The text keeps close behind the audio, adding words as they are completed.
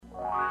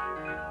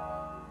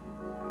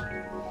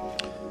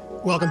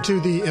Welcome to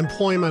the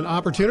Employment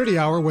Opportunity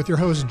Hour with your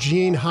host,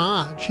 Gene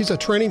Hodge. He's a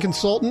training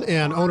consultant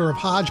and owner of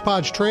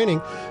Hodgepodge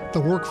Training, the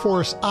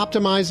workforce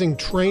optimizing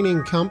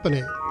training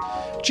company.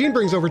 Gene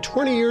brings over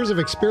 20 years of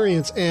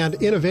experience and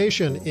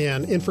innovation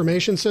in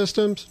information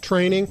systems,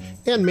 training,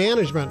 and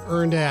management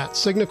earned at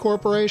Cigna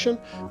Corporation,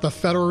 the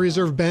Federal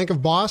Reserve Bank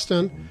of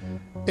Boston,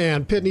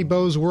 and Pitney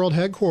Bowes World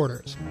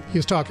Headquarters. He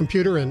has taught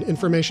computer and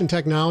information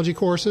technology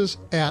courses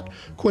at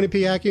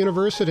Quinnipiac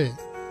University,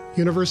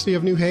 University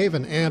of New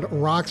Haven, and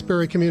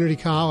Roxbury Community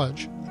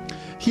College.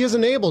 He has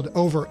enabled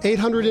over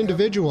 800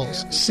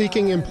 individuals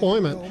seeking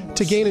employment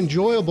to gain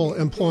enjoyable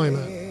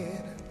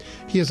employment.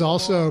 He has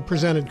also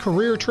presented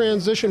career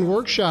transition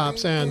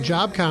workshops and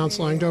job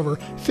counseling to over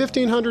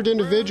 1,500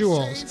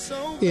 individuals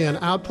in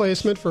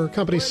outplacement for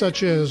companies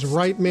such as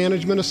Wright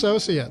Management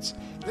Associates,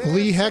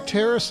 Lee Hecht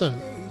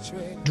Harrison,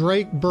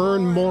 Drake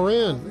Byrne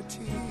Morin,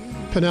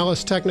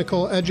 Pinellas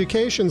Technical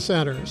Education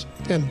Centers,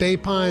 and Bay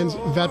Pines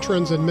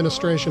Veterans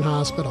Administration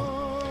Hospital.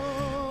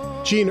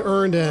 Gene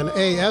earned an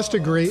A.S.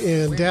 degree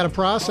in data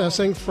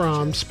processing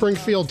from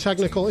Springfield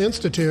Technical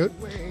Institute,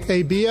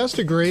 a B.S.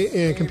 degree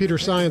in computer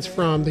science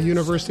from the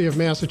University of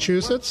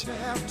Massachusetts,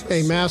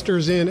 a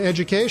master's in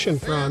education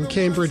from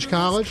Cambridge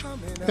College,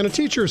 and a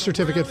teacher's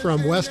certificate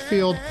from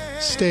Westfield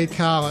State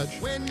College.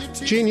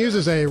 Gene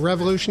uses a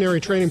revolutionary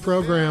training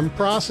program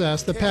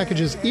process that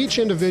packages each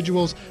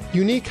individual's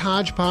unique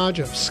hodgepodge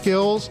of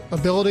skills,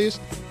 abilities,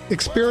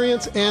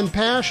 experience, and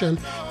passion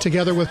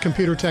together with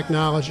computer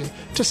technology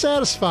to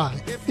satisfy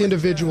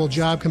individual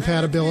job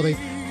compatibility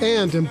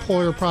and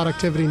employer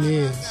productivity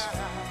needs.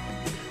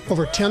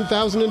 Over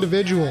 10,000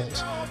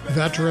 individuals,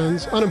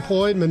 veterans,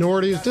 unemployed,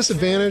 minorities,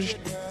 disadvantaged,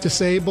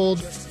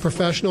 disabled,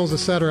 professionals,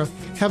 etc.,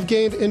 have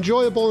gained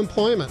enjoyable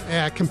employment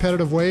at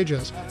competitive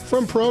wages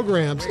from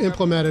programs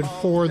implemented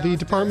for the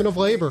Department of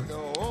Labor,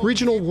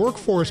 Regional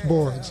Workforce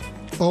Boards,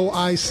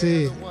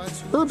 OIC,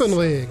 Urban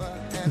League,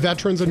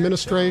 Veterans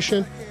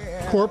Administration,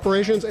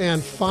 corporations,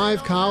 and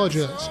 5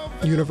 colleges: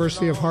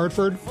 University of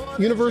Hartford,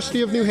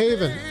 University of New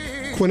Haven,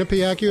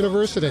 Quinnipiac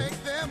University,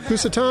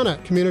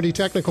 Housatonic Community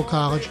Technical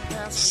College,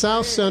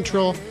 South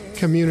Central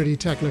Community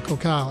Technical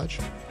College.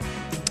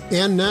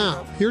 And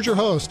now, here's your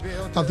host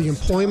of the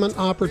Employment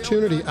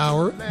Opportunity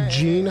Hour,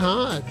 Gene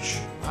Hodge.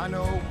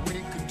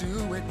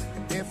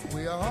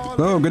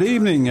 Hello, good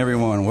evening,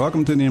 everyone.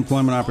 Welcome to the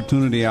Employment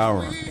Opportunity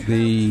Hour,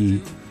 the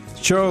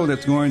show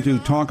that's going to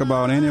talk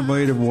about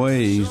innovative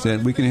ways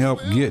that we can help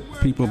get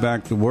people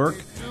back to work,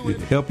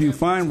 help you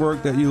find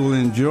work that you will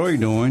enjoy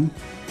doing,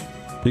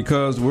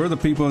 because we're the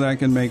people that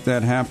can make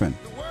that happen.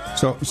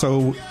 So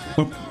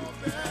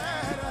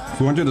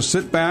we want you to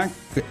sit back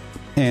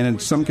and in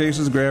some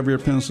cases grab your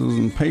pencils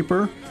and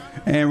paper,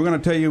 and we're going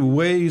to tell you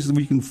ways that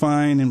we can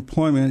find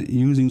employment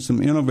using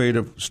some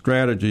innovative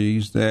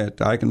strategies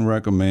that I can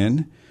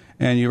recommend.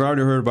 And you've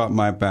already heard about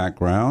my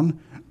background.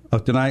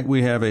 Tonight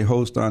we have a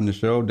host on the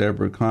show,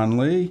 Deborah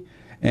Conley,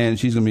 and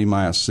she's going to be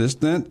my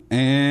assistant,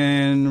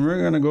 and we're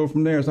going to go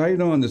from there. So how you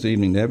doing this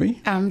evening,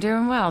 Debbie? I'm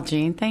doing well,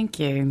 Gene. Thank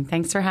you.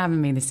 Thanks for having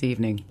me this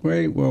evening.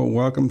 Great. Well,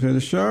 welcome to the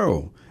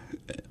show.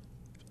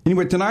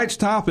 Anyway, tonight's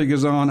topic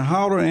is on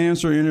how to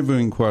answer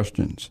interviewing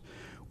questions.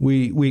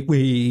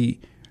 We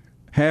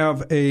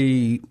have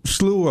a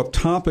slew of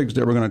topics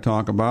that we're going to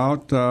talk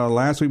about.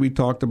 Last week we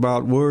talked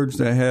about words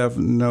that have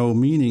no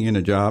meaning in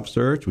a job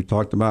search. We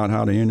talked about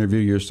how to interview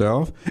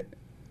yourself.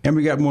 And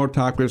we got more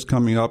topics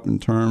coming up in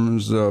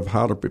terms of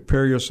how to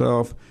prepare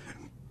yourself,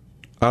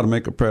 how to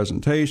make a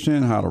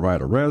presentation, how to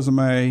write a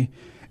resume.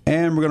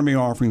 And we're going to be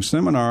offering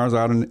seminars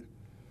out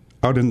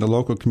in the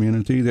local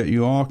community that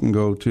you all can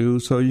go to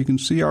so you can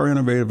see our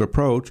innovative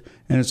approach.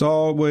 And it's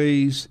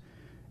always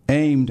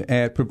aimed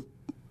at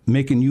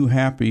making you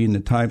happy in the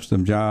types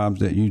of jobs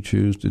that you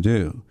choose to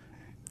do.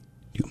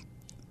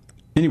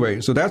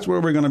 Anyway, so that's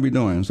what we're going to be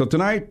doing. So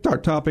tonight our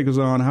topic is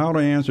on how to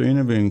answer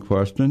interviewing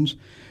questions.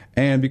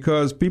 And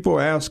because people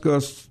ask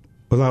us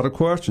a lot of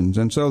questions.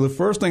 And so the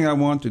first thing I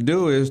want to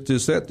do is to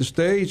set the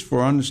stage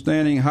for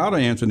understanding how to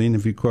answer the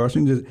interview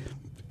questions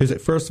is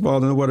that, first of all,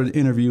 know what an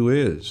interview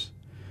is.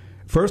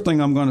 First thing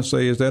I'm going to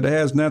say is that it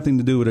has nothing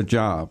to do with a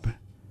job.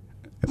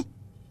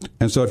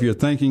 And so if you're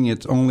thinking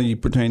it's only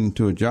pertaining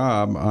to a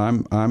job,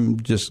 I'm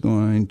just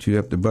going to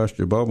have to bust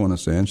your bubble in a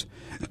sense.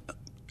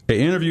 An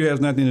interview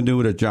has nothing to do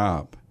with a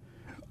job.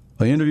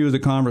 An interview is a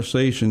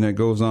conversation that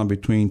goes on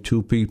between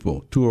two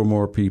people, two or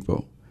more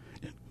people.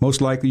 Most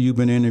likely you've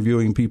been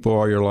interviewing people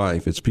all your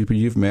life. It's people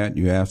you've met.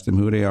 You ask them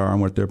who they are and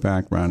what their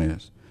background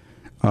is.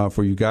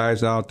 For you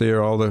guys out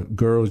there, all the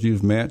girls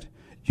you've met,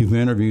 you've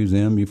interviewed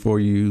them before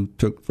you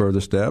took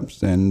further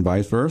steps, and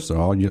vice versa.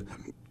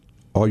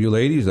 All you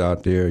ladies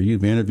out there,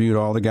 you've interviewed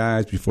all the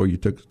guys before you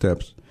took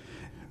steps.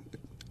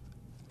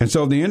 And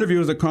so the interview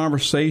is a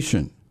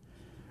conversation,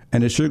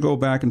 and it should go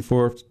back and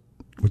forth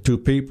with two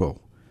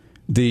people.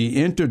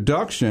 The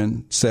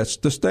introduction sets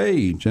the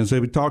stage. And so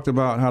we talked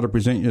about how to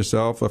present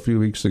yourself a few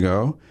weeks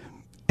ago.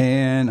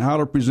 And how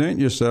to present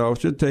yourself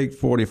should take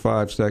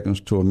 45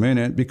 seconds to a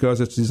minute because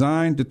it's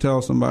designed to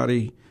tell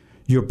somebody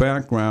your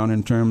background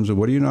in terms of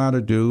what do you know how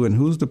to do and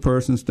who's the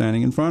person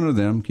standing in front of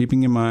them,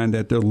 keeping in mind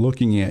that they're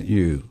looking at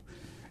you.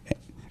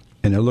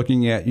 And they're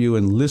looking at you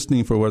and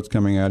listening for what's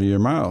coming out of your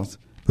mouth.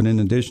 But in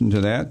addition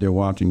to that, they're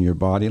watching your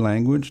body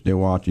language, they're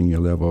watching your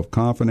level of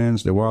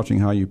confidence, they're watching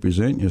how you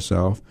present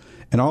yourself.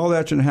 And all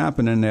that should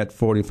happen in that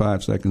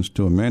 45 seconds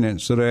to a minute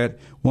so that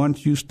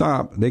once you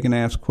stop, they can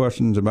ask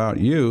questions about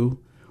you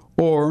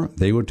or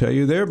they will tell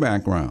you their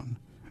background.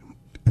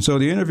 And so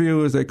the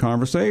interview is a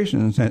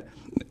conversation.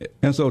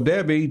 And so,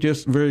 Debbie,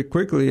 just very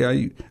quickly,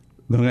 I'm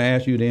going to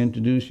ask you to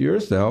introduce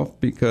yourself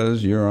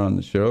because you're on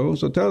the show.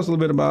 So tell us a little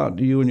bit about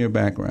you and your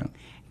background.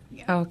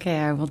 Okay,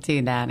 I will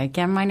do that.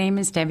 Again, my name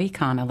is Debbie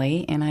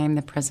Connolly, and I am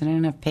the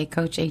president of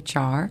PayCoach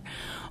HR.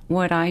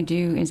 What I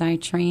do is I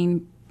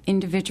train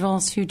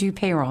individuals who do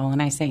payroll,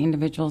 and I say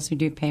individuals who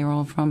do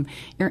payroll from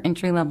your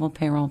entry-level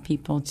payroll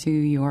people to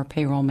your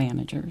payroll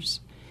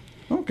managers.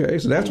 Okay,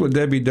 so that's what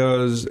Debbie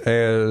does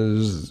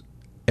as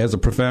a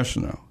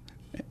professional.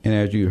 And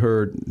as you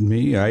heard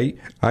me, I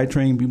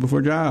train people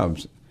for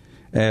jobs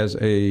as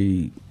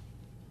a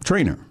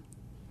trainer.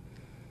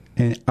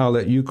 And I'll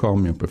let you call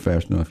me a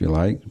professional if you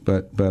like,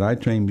 but I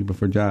train people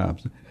for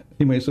jobs.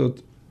 Anyway, so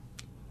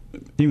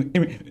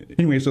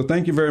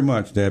thank you very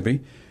much,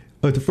 Debbie.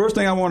 But the first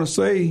thing I want to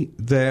say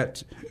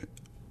that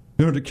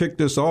in order to kick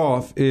this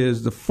off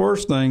is the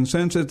first thing,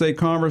 since it's a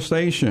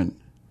conversation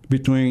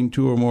between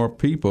two or more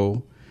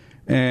people,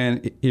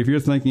 and if you're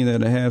thinking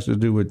that it has to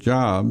do with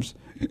jobs,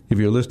 if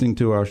you're listening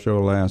to our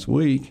show last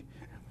week,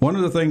 one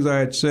of the things I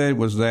had said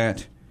was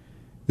that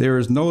there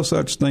is no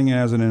such thing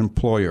as an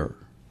employer.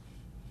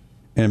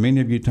 And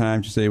many of you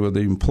times you say, well,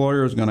 the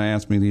employer is going to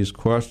ask me these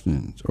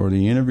questions, or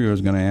the interviewer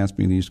is going to ask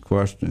me these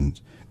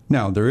questions.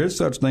 Now, there is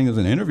such thing as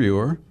an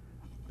interviewer,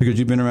 because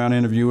you've been around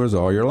interviewers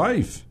all your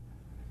life.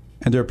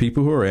 And there are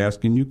people who are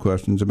asking you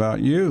questions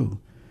about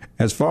you.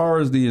 As far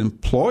as the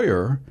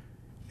employer,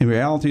 in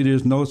reality,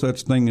 there's no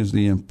such thing as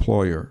the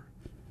employer.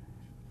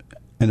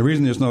 And the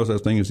reason there's no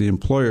such thing as the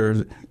employer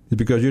is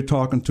because you're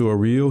talking to a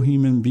real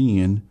human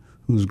being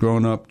who's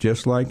grown up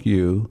just like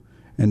you,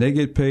 and they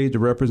get paid to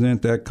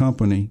represent that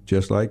company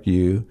just like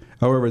you.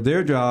 However,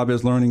 their job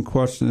is learning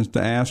questions to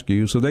ask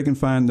you so they can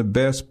find the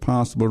best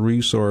possible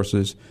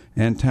resources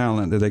and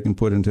talent that they can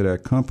put into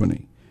that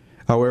company.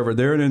 However,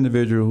 they're an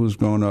individual who's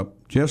grown up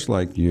just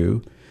like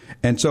you.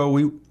 And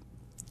so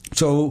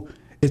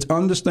it's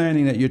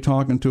understanding that you're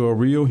talking to a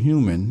real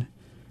human,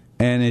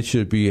 and it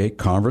should be a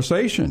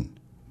conversation,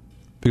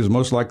 because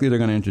most likely they're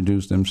going to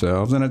introduce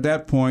themselves. And at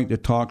that point, the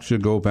talk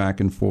should go back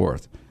and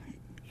forth.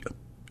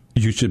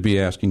 You should be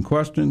asking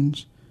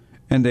questions,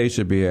 and they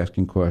should be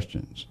asking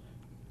questions.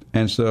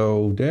 And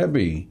so,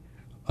 Debbie,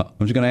 I'm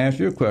just going to ask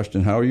you a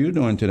question. How are you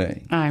doing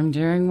today? I'm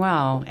doing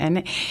well.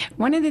 And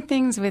one of the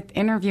things with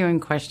interviewing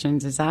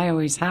questions is I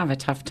always have a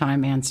tough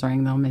time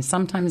answering them. And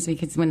sometimes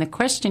because when the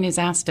question is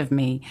asked of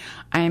me,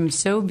 I am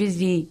so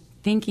busy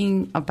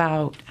thinking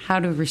about how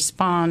to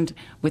respond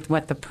with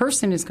what the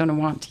person is going to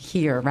want to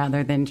hear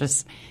rather than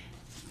just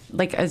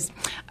like as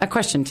a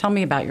question. Tell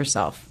me about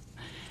yourself.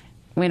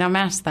 When I'm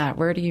asked that,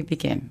 where do you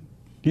begin?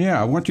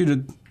 Yeah, I want you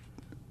to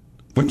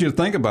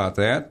think about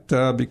that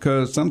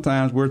because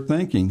sometimes we're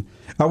thinking.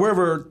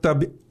 However,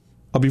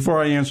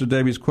 before I answer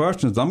Debbie's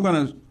questions, I'm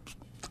going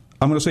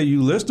to say,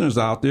 you listeners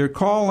out there,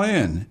 call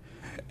in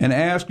and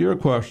ask your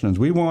questions.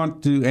 We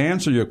want to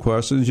answer your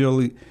questions.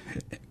 You'll get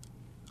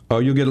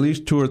at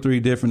least 2 or 3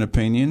 different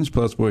opinions,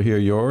 plus we'll hear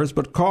yours.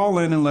 But call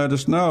in and let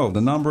us know.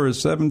 The number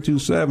is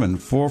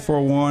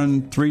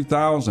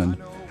 727-441-3000.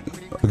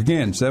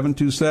 Again,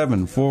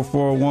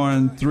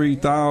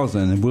 727-441-3000.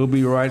 And we'll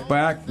be right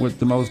back with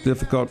the most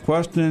difficult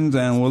questions,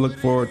 and we'll look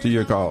forward to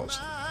your calls.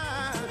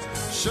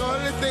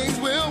 Surely things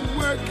will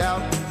work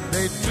out.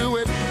 They do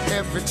it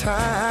every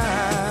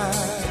time.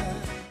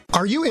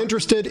 Are you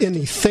interested in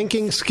the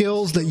thinking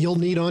skills that you'll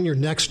need on your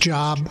next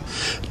job?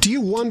 Do you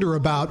wonder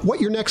about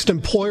what your next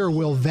employer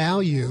will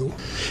value?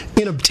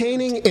 In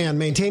obtaining and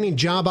maintaining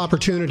job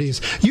opportunities,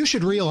 you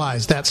should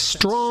realize that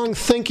strong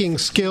thinking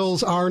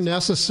skills are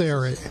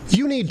necessary.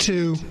 You need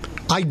to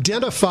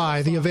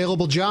identify the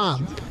available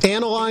job,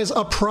 analyze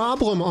a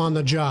problem on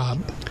the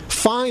job,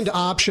 find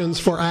options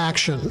for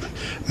action,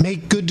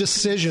 make good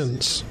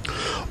decisions,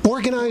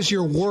 organize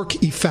your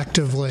work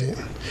effectively,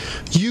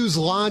 use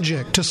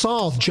logic to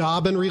solve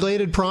job and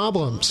related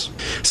problems,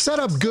 set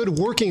up good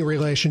working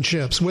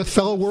relationships with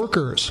fellow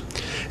workers,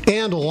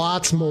 and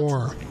lots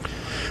more.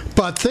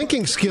 But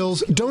thinking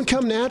skills don't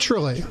come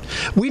naturally.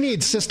 We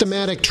need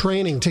systematic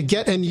training to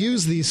get and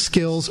use these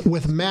skills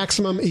with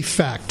maximum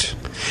effect.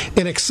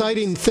 An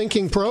exciting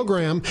thinking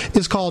program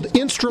is called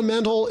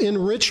Instrumental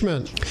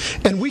Enrichment,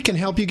 and we can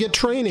help you get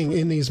training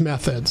in these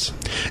methods,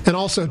 and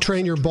also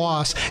train your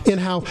boss in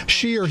how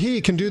she or he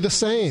can do the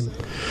same.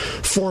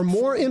 For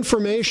more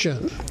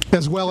information,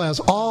 as well as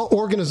all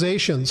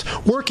organizations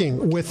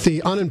working with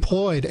the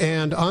unemployed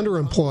and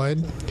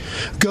underemployed,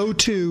 go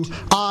to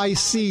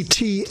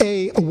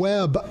ICTAY.com.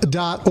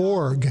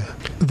 ictaweb.org.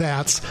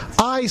 That's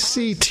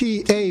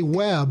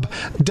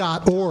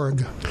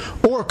ictaweb.org.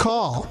 Or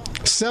call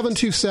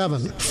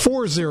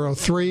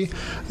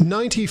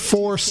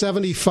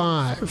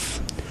 727-403-9475.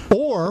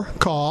 Or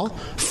call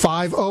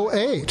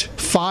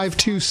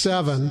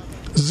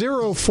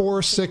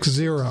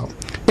 508-527-0460.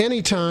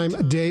 Anytime,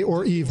 day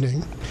or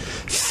evening.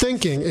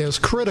 Thinking is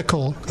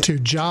critical to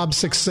job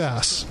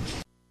success.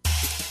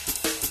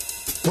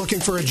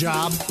 Looking for a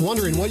job?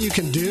 Wondering what you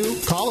can do?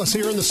 Call us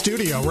here in the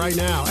studio right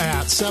now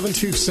at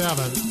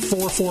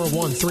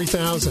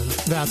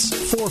 727-441-3000. That's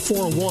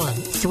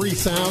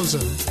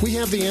 441-3000. We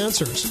have the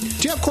answers.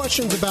 Do you have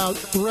questions about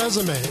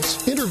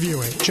resumes,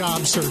 interviewing,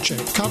 job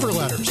searching, cover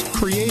letters,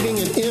 creating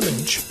an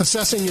image,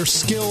 assessing your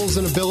skills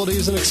and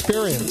abilities and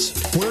experience?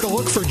 Where to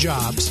look for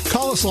jobs?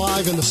 Call us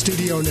live in the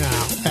studio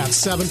now at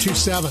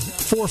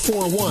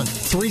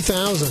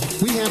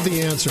 727-441-3000. We have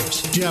the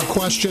answers. Do you have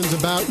questions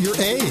about your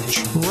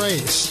age,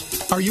 race?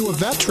 Are you a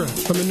veteran,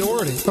 a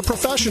minority, a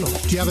professional?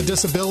 Do you have a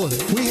disability?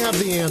 We have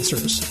the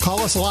answers.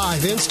 Call us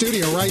live in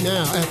studio right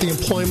now at the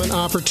Employment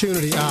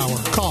Opportunity Hour.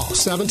 Call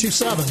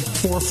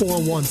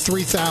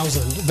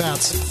 727-441-3000.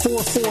 That's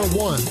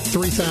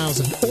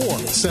 441-3000. Or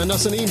send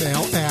us an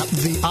email at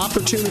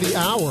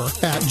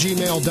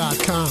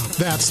theopportunityhour@gmail.com.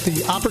 That's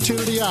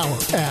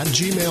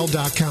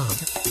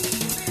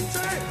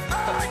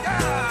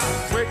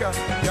theopportunityhour@gmail.com. Wake up,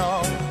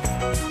 y'all.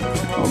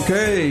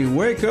 Okay,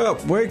 wake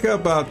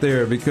up out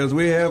there, because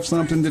we have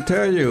something to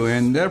tell you.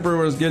 And Deborah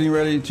was getting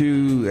ready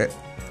to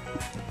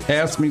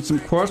ask me some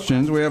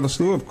questions. We have a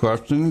slew of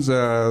questions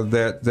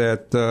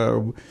that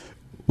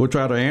we'll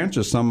try to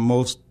answer, some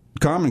most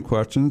common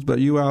questions. But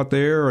you out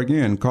there,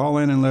 again, call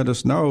in and let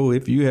us know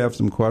if you have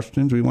some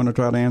questions. We want to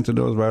try to answer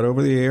those right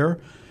over the air,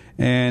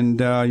 and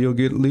you'll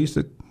get at least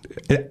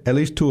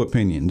two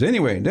opinions.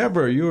 Anyway,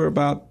 Deborah, you were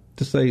about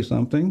to say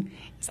something.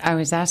 I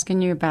was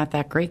asking you about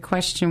that great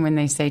question when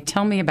they say,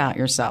 tell me about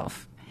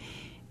yourself.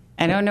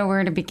 I don't know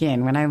where to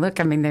begin. When I look,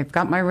 they've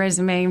got my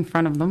resume in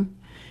front of them.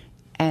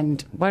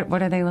 And what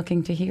are they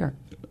looking to hear?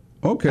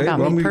 Okay.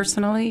 About me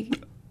personally?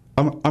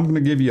 I'm going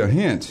to give you a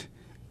hint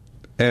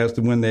as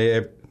to when they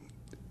ask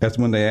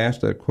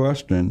that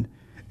question.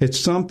 It's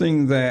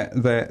something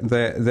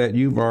that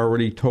you've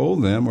already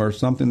told them, or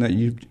something that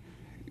you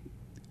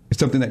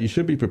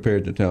should be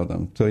prepared to tell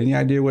them. So any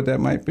idea what that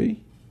might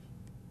be?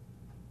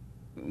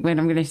 When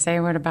I'm going to say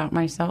a word about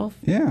myself?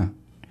 Yeah.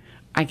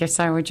 I guess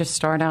I would just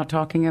start out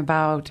talking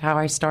about how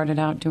I started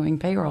out doing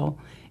payroll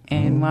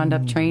and wound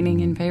up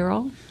training in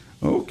payroll.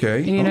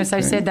 Okay. You notice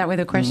I said that with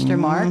a question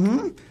mark?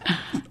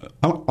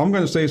 I'm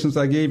going to say, since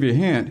I gave you a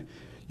hint,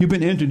 you've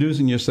been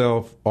introducing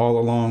yourself all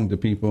along to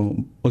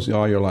people, mostly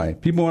all your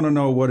life. People want to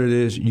know what it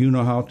is you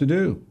know how to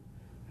do.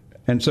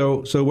 And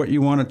so what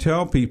you want to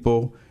tell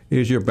people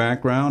is your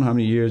background, how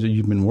many years that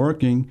you've been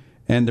working,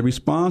 and the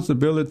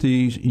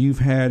responsibilities you've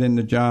had in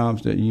the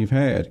jobs that you've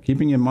had,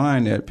 keeping in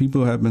mind that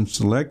people have been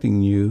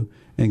selecting you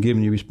and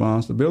giving you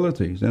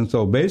responsibilities. And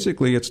so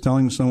basically it's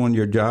telling someone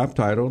your job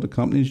title, the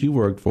companies you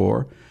worked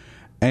for,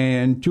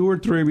 and 2 or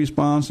 3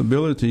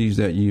 responsibilities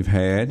that you've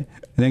had,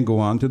 and then go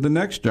on to the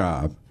next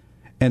job.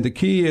 And the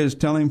key is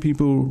telling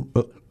people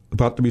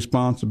about the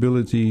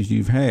responsibilities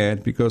you've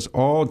had, because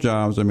all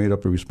jobs are made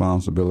up of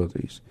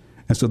responsibilities.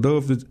 And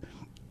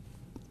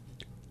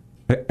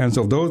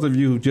so those of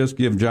you who just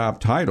give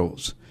job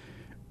titles,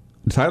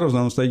 the titles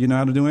don't say you know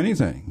how to do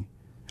anything.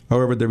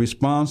 However, the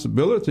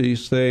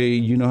responsibilities say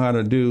you know how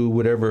to do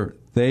whatever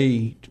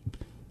they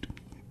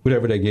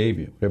gave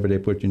you, whatever they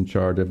put you in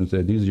charge of and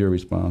said, these are your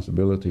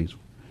responsibilities.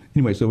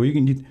 Anyway, so when you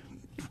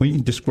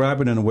can describe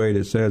it in a way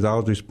that says, I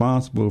was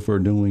responsible for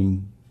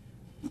doing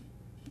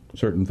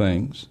certain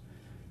things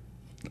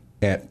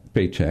at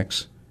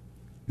Paychex,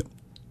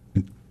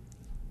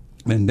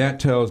 and that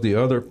tells the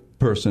other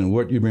person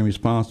what you've been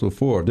responsible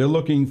for. They're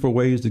looking for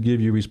ways to give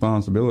you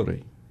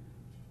responsibility.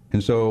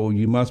 And so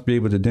you must be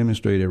able to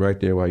demonstrate it right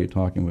there while you're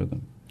talking with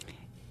them.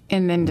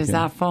 And then does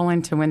that fall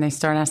into when they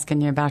start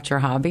asking you about your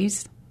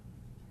hobbies?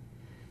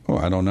 Oh,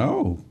 I don't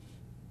know.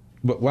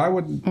 But why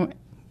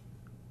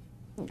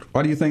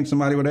do you think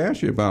somebody would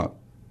ask you about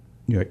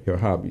your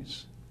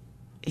hobbies?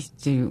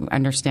 Do you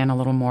understand a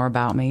little more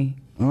about me?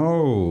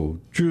 Oh,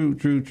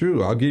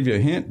 true. I'll give you a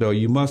hint, though.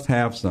 You must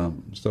have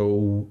some.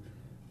 So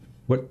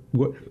what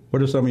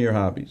are some of your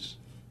hobbies?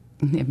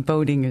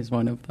 Boating is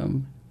one of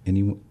them.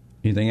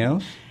 Anything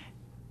else?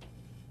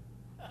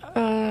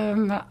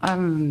 I'm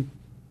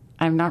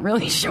not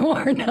really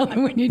sure now that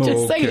when you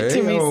just say it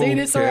to me. Say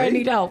this or I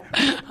need help.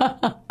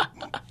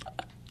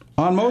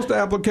 On most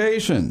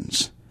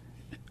applications,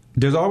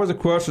 there's always a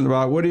question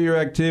about what are your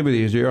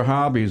activities, your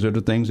hobbies, or the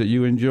things that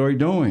you enjoy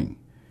doing.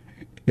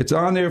 It's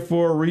on there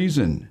for a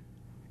reason.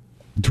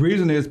 The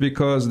reason is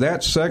because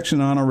that section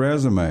on a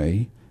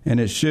resume, and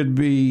it should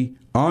be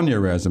on your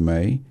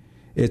resume,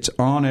 it's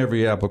on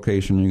every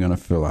application you're going to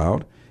fill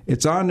out.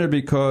 It's on there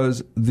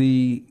because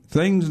the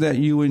things that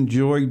you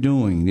enjoy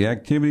doing, the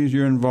activities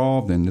you're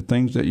involved in, the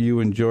things that you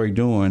enjoy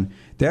doing,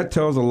 that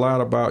tells a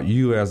lot about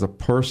you as a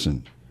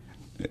person.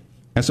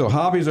 And so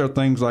hobbies are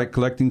things like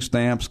collecting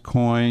stamps,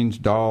 coins,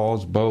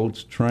 dolls,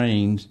 boats,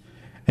 trains.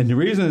 And the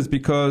reason is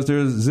because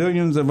there's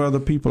zillions of other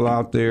people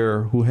out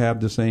there who have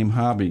the same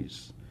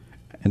hobbies.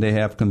 And they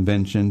have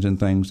conventions and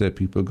things that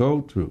people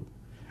go through.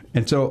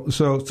 And so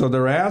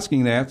they're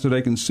asking that so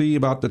they can see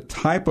about the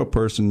type of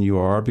person you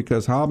are,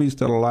 because hobbies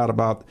tell a lot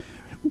about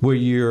where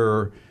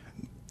you're.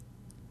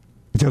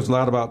 It tells a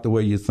lot about the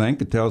way you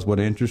think. It tells what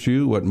interests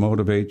you, what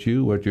motivates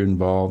you, what you're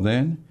involved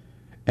in.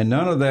 And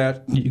none of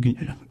that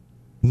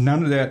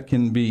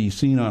can be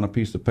seen on a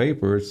piece of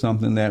paper. It's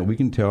something that we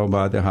can tell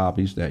by the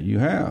hobbies that you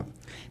have.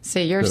 So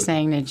you're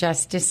saying to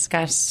just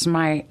discuss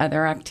my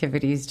other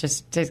activities,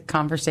 just to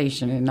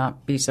conversation, and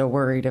not be so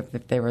worried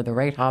if they were the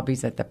right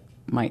hobbies that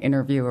my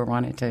interviewer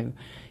wanted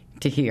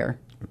to hear.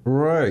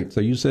 Right.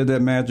 So you said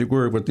that magic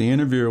word, what the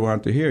interviewer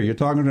wanted to hear. You're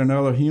talking to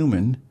another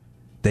human.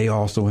 They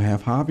also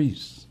have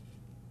hobbies.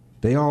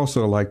 They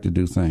also like to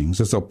do things.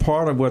 And so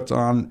part of what's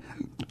on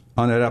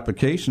that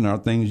application are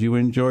things you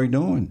enjoy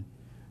doing.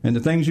 And the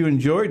things you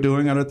enjoy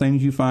doing are the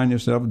things you find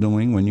yourself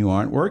doing when you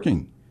aren't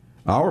working.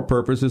 Our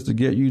purpose is to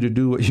get you to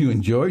do what you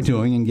enjoy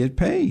doing and get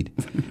paid.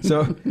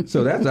 So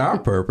that's our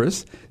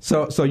purpose.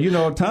 So you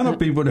know a ton of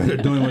people that are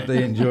doing what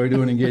they enjoy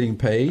doing and getting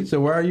paid.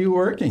 So why are you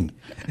working?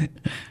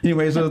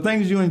 Anyway, so the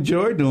things you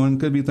enjoy doing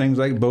could be things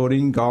like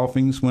boating,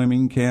 golfing,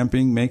 swimming,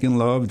 camping, making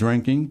love,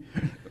 drinking.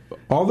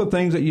 All the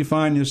things that you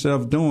find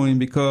yourself doing,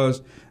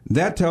 because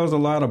that tells a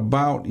lot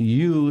about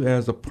you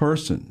as a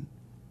person.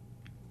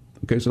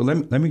 Okay, so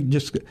let me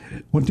just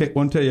won't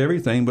tell you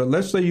everything, but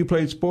let's say you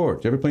played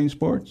sports. You ever played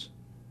sports?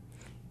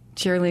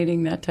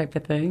 Cheerleading, that type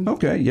of thing.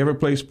 Okay. You ever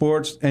play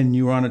sports and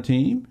you were on a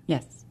team?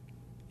 Yes.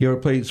 You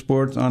ever played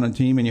sports on a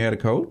team and you had a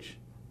coach?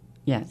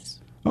 Yes.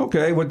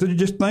 Okay. Well, you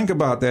just think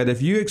about that.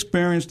 If you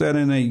experienced that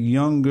in a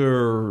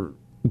younger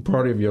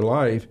part of your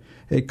life,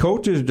 a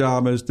coach's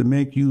job is to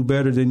make you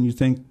better than you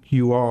think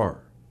you are.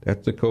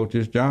 That's the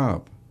coach's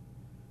job.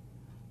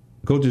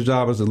 The coach's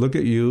job is to look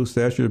at you,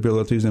 assess your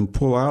abilities, and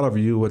pull out of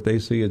you what they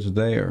see is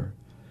there.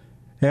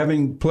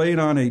 Having played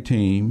on a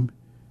team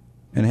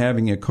and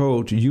having a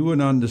coach, you would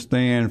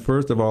understand,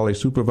 first of all, a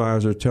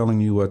supervisor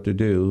telling you what to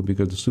do,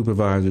 because the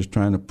supervisor is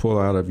trying to pull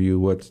out of you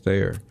what's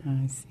there.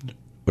 I see.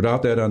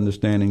 Without that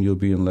understanding, you'll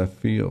be in left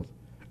field.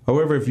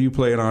 However, if you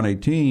played on a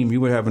team, you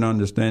would have an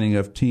understanding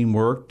of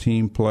teamwork,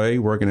 team play,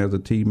 working as a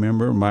team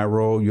member, my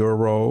role, your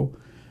role.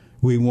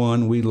 We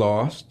won, we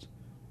lost.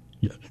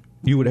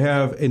 You would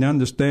have an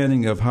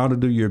understanding of how to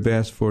do your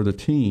best for the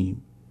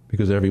team,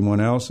 because everyone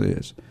else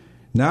is.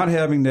 Not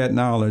having that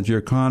knowledge,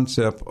 your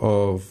concept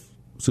of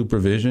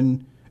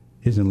supervision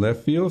is in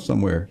left field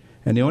somewhere.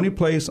 And the only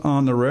place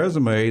on the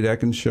resume that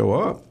can show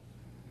up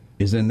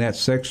is in that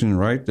section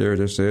right there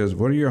that says,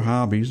 what are your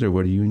hobbies or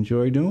what do you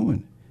enjoy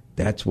doing?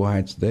 That's why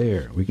it's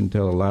there. We can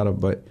tell a lot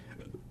about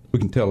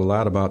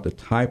the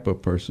type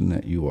of person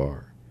that you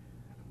are.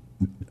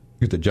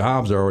 The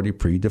jobs are already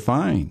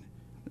predefined.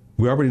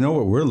 We already know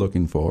what we're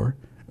looking for.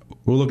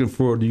 We're looking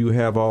for, do you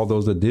have all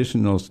those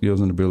additional skills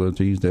and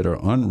abilities that are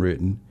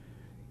unwritten,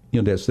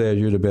 that says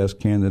you're the best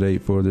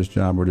candidate for this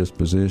job or this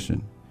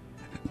position.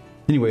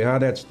 Anyway,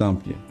 how'd that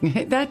stump you?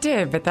 That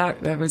did, but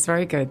that was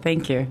very good.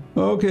 Thank you.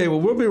 Okay,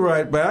 well, we'll be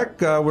right back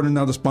with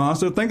another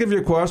sponsor. Think of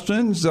your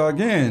questions.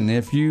 Again,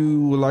 if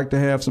you would like to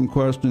have some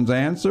questions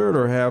answered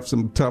or have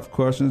some tough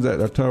questions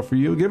that are tough for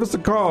you, give us a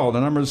call. The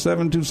number is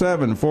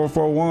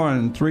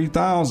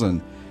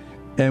 727-441-3000.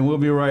 And we'll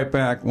be right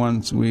back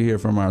once we hear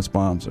from our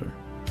sponsor.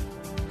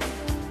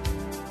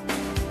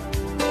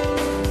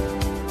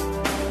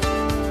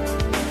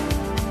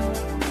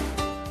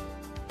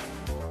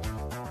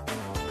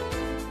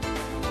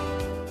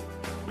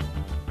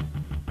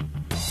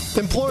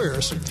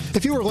 Employers,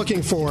 if you are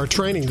looking for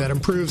training that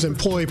improves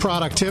employee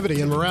productivity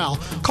and morale,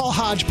 call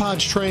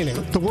Hodgepodge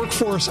Training, the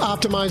workforce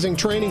optimizing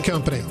training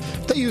company.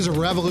 They use a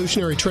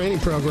revolutionary training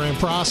program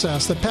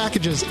process that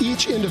packages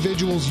each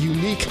individual's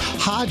unique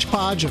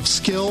hodgepodge of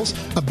skills,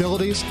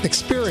 abilities,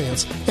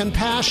 experience, and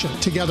passion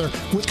together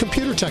with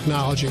computer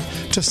technology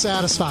to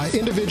satisfy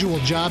individual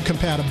job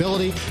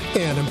compatibility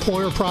and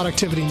employer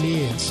productivity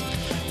needs.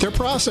 Their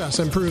process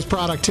improves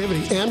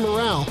productivity and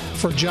morale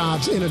for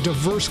jobs in a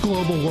diverse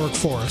global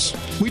workforce.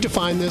 We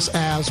define this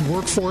as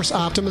workforce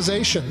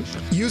optimization.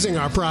 Using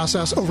our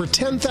process, over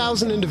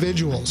 10,000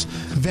 individuals,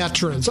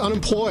 veterans,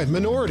 unemployed,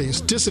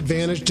 minorities,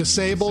 disadvantaged,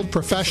 disabled,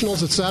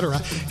 professionals, etc.,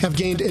 have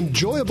gained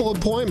enjoyable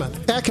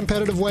employment at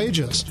competitive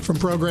wages from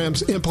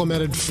programs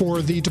implemented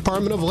for the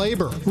Department of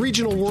Labor,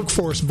 Regional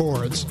Workforce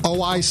Boards,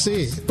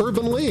 OIC,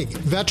 Urban League,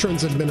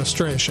 Veterans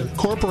Administration,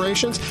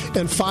 corporations,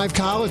 and 5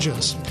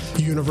 colleges: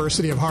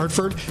 University of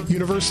Hartford,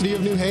 University of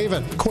New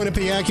Haven,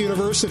 Quinnipiac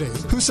University,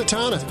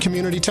 Housatonic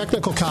Community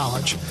Technical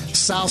College,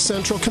 South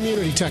Central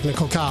Community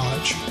Technical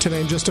College, to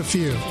name just a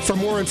few. For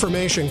more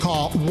information,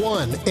 call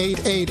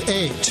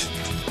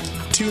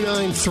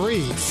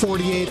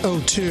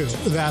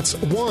 1-888-293-4802. That's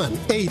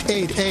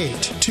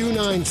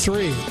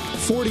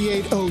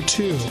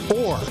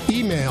 1-888-293-4802. Or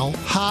email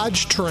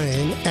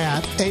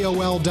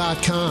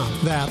hodgetrain@aol.com.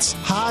 That's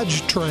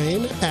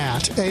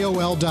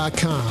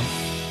hodgetrain@aol.com.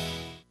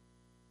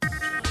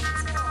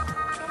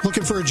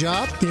 Looking for a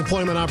job? The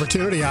Employment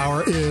Opportunity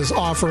Hour is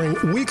offering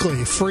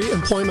weekly free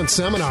employment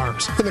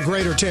seminars in the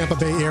greater Tampa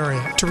Bay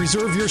area. To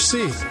reserve your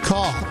seat,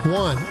 call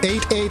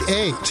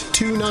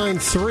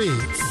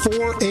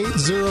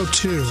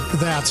 1-888-293-4802.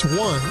 That's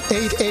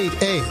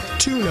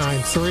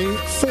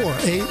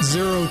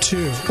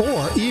 1-888-293-4802.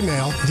 Or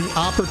email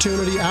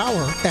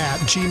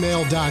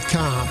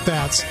theopportunityhour@gmail.com.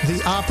 That's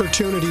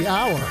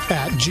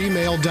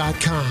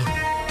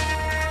theopportunityhour@gmail.com.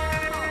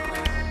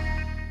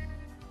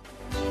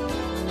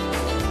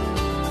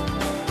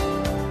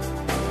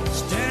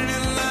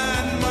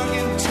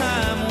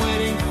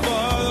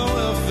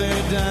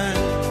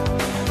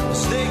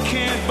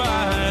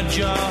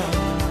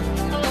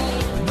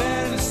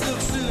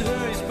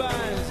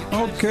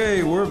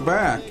 Okay, we're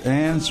back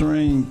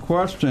answering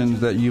questions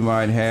that you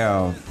might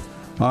have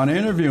on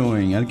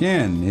interviewing.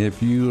 Again,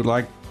 if you would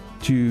like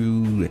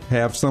to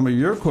have some of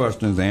your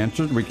questions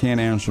answered, we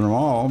can't answer them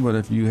all, but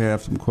if you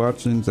have some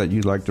questions that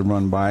you'd like to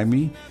run by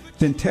me,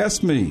 then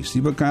test me. See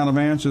what kind of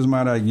answers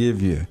might I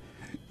give you.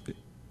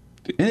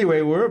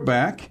 Anyway, we're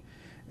back.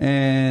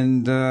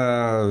 And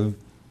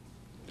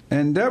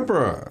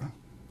Deborah.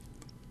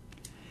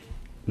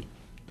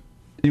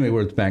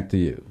 Anyway, it's back to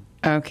you.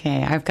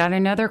 Okay, I've got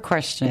another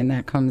question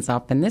that comes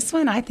up, and this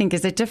one I think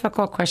is a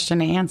difficult question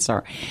to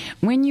answer.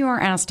 When you are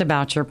asked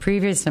about your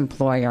previous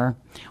employer,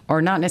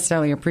 or not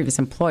necessarily your previous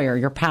employer,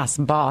 your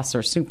past boss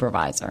or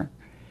supervisor,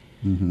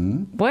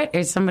 what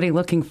is somebody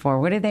looking for?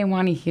 What do they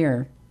want to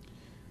hear?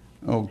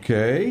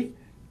 Okay,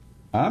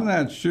 I'm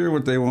not sure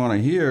what they want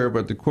to hear,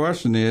 but the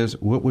question is,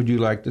 what would you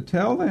like to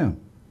tell them?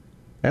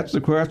 That's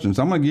the question.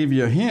 So I'm going to give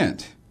you a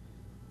hint.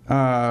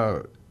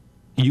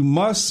 You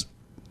must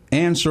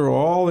answer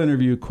all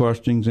interview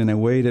questions in a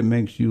way that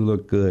makes you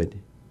look good.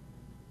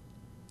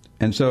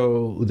 And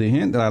so the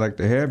hint that I'd like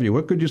to have you,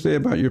 what could you say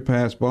about your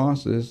past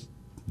bosses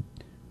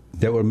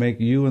that would make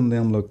you and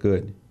them look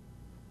good?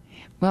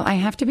 Well, I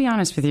have to be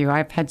honest with you.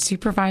 I've had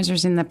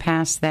supervisors in the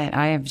past that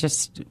I have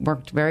just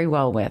worked very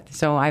well with.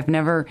 So I've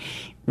never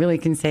really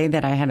can say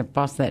that I had a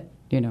boss that,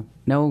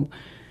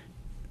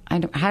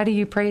 how do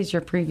you praise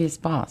your previous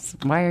boss?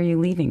 Why are you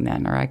leaving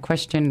then? Or I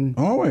question.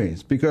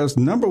 Always, because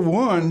number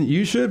one,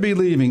 you should be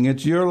leaving.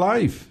 It's your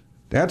life.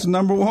 That's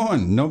number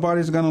one.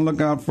 Nobody's going to look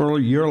out for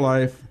your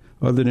life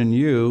other than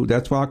you.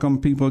 That's why come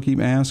people keep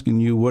asking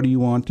you, what do you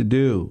want to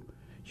do?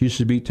 You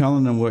should be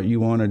telling them what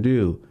you want to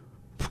do.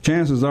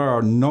 Chances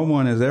are no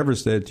one has ever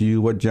said to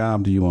you, what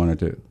job do you want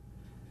to do?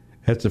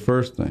 That's the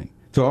first thing.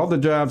 So all the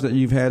jobs that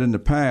you've had in the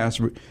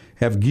past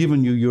have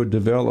given you your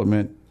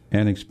development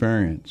and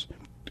experience.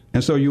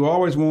 And so you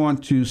always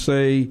want to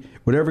say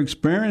whatever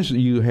experience that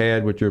you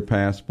had with your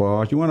past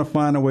boss, you want to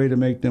find a way to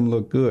make them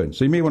look good.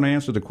 So you may want to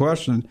answer the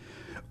question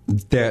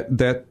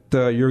that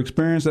your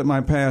experience at my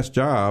past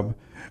job,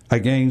 I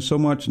gained so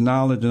much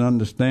knowledge and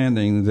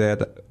understanding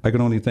that I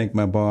can only thank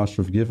my boss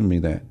for giving me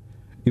that.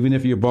 Even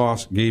if your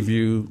boss gave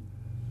you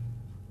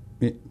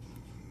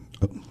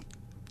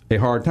a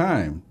hard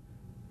time.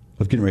 I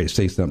was getting ready to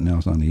say something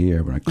else on the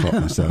air, but I caught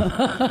myself.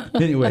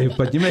 Anyway,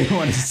 but you may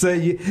want to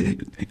say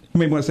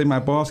my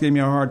boss gave me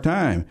a hard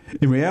time.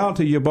 In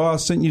reality, your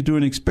boss sent you through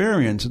an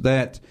experience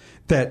that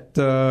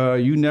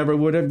you never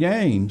would have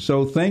gained.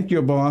 So thank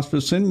your boss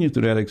for sending you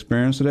through that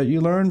experience so that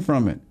you learn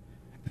from it.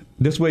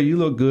 This way, you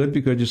look good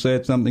because you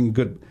said something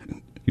good.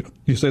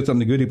 You said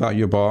something good about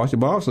your boss. Your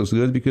boss looks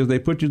good because they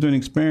put you through an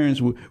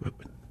experience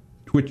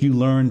which you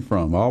learned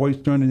from. Always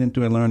turn it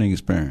into a learning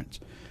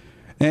experience.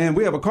 And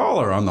we have a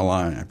caller on the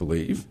line, I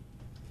believe.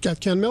 Got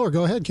Ken Miller.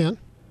 Go ahead, Ken.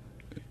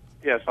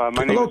 Yes, my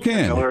name is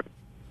Ken Miller.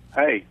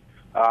 Hey,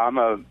 I'm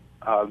a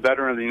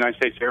veteran of the United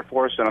States Air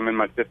Force, and I'm in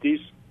my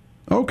 50s.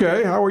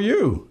 Okay, how are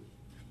you?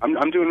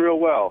 I'm doing real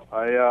well.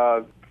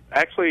 I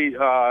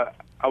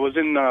was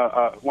in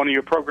one of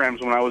your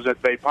programs when I was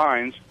at Bay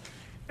Pines,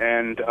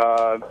 and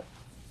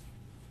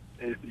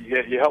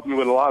you helped me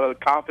with a lot of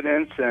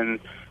confidence, and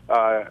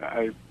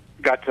I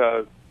got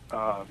to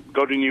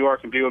go to New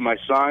York and be with my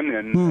son,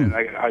 and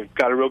I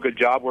got a real good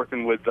job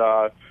working with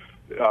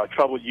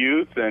troubled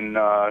youth, and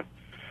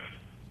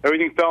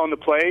everything fell into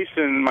place,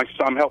 and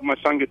I'm helping my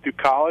son get through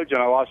college,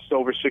 and I lost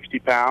over 60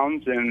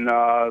 pounds, and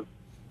a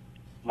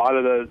lot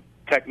of the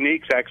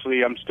techniques,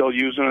 actually, I'm still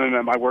using them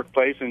at my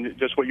workplace, and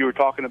just what you were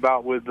talking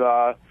about with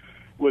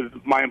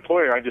my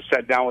employer, I just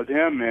sat down with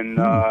him and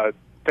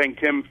thanked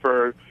him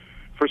for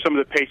some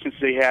of the patience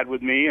that he had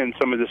with me and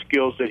some of the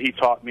skills that he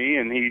taught me,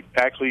 and he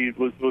actually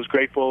was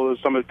grateful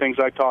for some of the things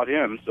I taught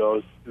him, so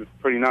it was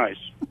pretty nice.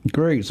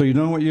 Great. So you're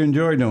doing what you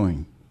enjoy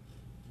doing?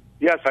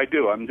 Yes, I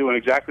do. I'm doing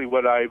exactly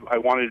what I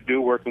wanted to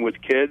do, working with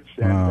kids,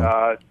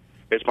 and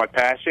it's my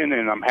passion,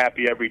 and I'm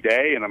happy every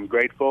day, and I'm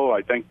grateful.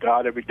 I thank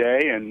God every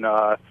day, and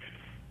I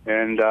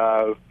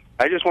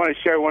just want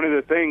to share one of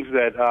the things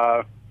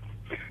that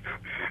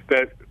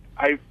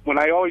when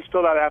I always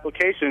filled out an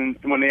application,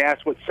 when they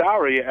asked what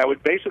salary, I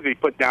would basically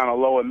put down a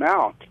low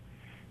amount.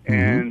 Mm-hmm.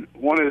 And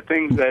one of the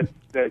things that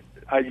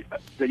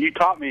you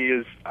taught me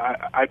is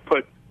I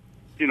put,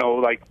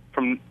 like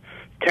from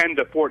 $10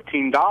 to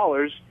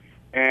 $14,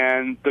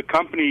 and the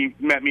company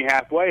met me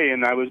halfway,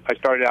 and I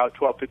started out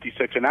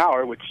 $12.56 an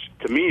hour, which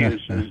to me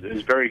is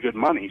very good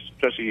money,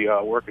 especially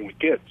working with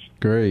kids.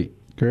 Great.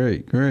 So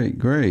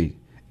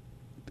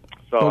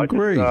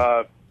great.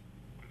 I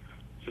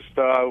just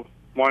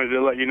wanted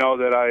to let you know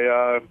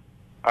that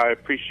I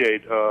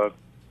appreciate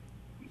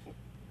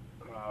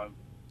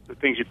the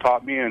things you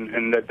taught me,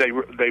 and that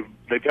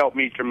they've helped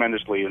me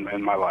tremendously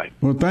in my life.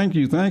 Well, thank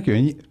you.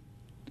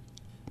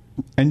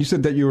 And you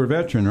said that you were a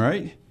veteran,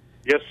 right?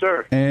 Yes,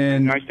 sir.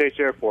 And United States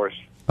Air Force.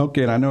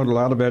 Okay, and I know that a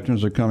lot of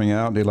veterans are coming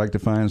out. They like to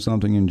find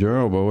something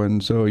enjoyable,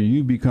 and so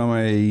you become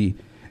a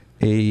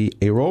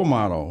role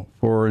model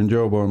for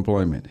enjoyable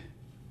employment.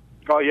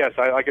 Oh yes,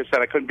 like I said,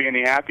 I couldn't be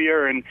any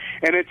happier, and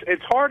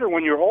it's harder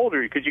when you're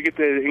older because you get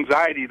the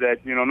anxiety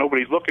that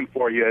nobody's looking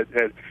for you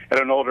at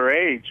an older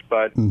age.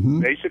 But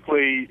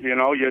basically, you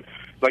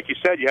like you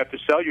said, you have to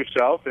sell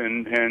yourself,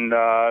 and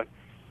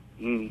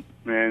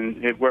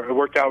it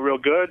worked out real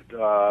good.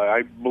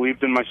 I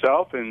believed in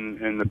myself,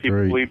 and the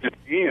people believed in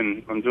me,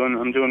 and I'm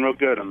doing real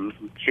good. I'm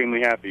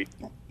extremely happy.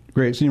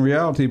 Great. See, in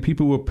reality,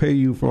 people will pay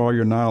you for all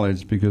your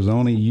knowledge because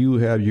only you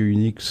have your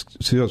unique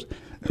skills.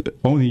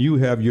 Only you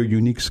have your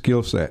unique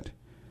skill set,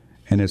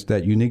 and it's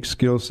that unique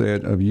skill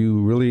set of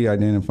you really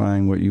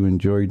identifying what you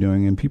enjoy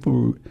doing, and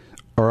people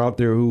are out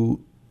there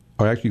who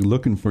are actually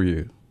looking for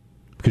you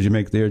because you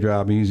make their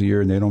job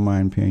easier, and they don't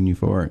mind paying you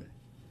for it.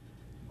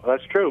 Well,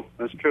 that's true.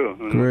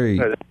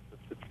 Great.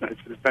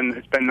 It's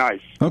been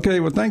nice. Okay,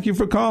 well, thank you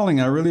for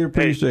calling. I really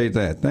appreciate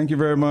that. Thank you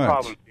very much. No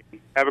problem.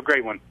 Have a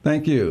great one.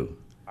 Thank you.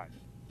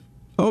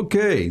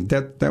 Okay,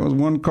 that was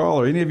one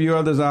caller. Any of you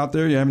others out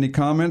there, you have any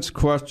comments,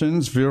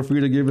 questions, feel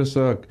free to give us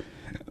a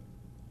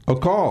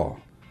call.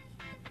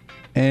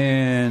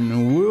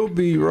 And we'll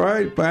be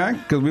right back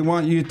because we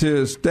want you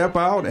to step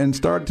out and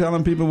start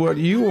telling people what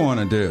you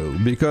want to do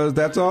because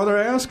that's all they're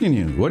asking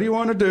you. What do you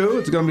want to do?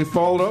 It's going to be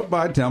followed up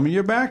by tell me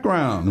your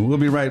background. We'll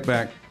be right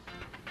back.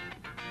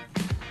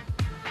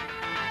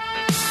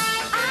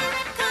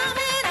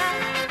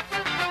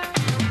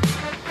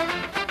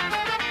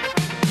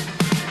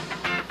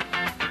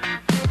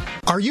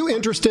 Are you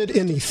interested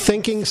in the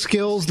thinking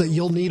skills that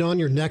you'll need on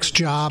your next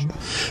job?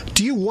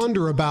 Do you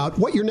wonder about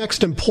what your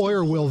next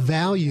employer will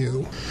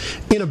value?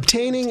 In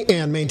obtaining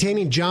and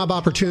maintaining job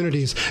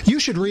opportunities, you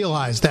should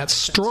realize that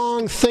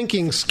strong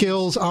thinking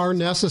skills are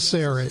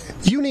necessary.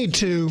 You need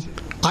to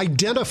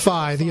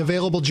identify the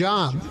available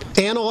job,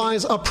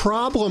 analyze a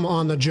problem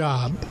on the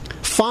job,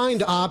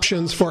 find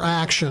options for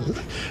action,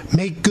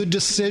 make good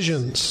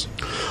decisions,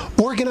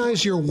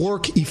 organize your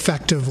work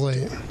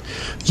effectively,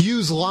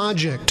 use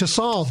logic to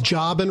solve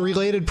job and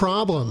related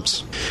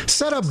problems,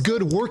 set up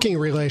good working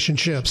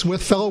relationships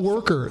with fellow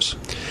workers,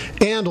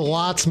 and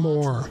lots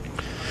more.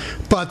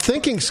 But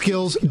thinking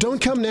skills don't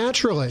come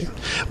naturally.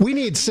 We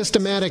need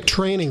systematic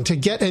training to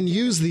get and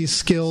use these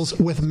skills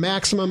with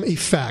maximum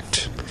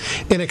effect.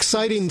 An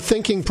exciting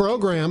thinking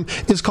program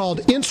is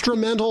called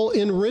Instrumental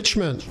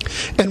Enrichment,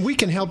 and we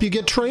can help you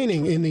get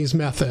training in these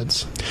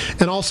methods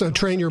and also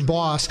train your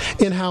boss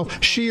in how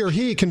she or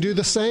he can do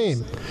the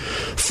same.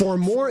 For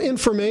more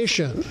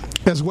information,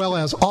 as well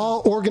as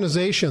all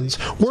organizations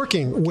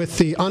working with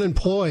the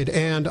unemployed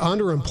and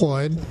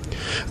underemployed,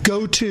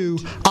 go to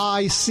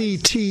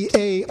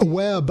ictaweb.org.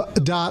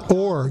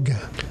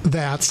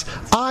 That's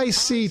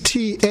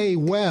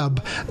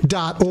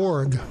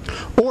ictaweb.org.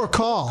 Or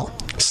call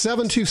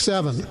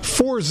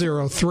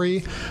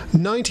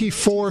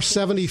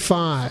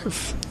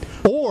 727-403-9475.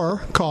 Or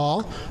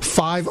call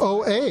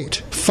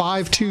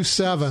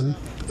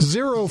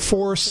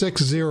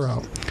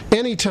 508-527-0460.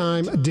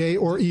 Anytime, day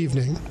or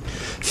evening.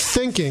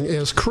 Thinking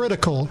is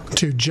critical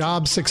to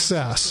job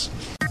success.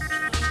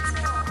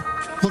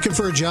 Looking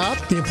for a job?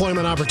 The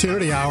Employment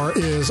Opportunity Hour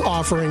is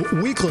offering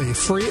weekly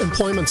free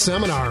employment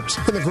seminars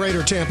in the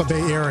greater Tampa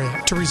Bay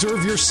area. To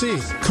reserve your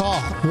seat,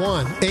 call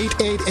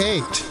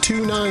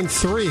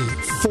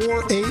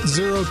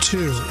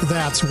 1-888-293-4802.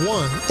 That's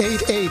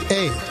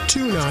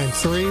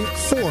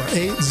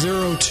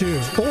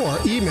 1-888-293-4802. Or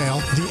email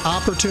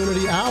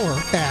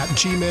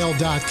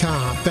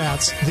theopportunityhour@gmail.com.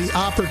 That's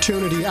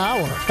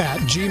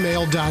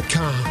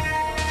theopportunityhour@gmail.com.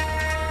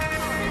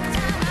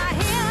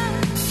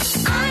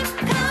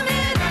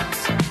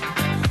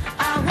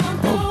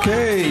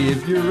 Okay,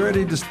 if you're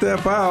ready to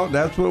step out,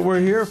 that's what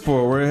we're here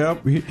for. We're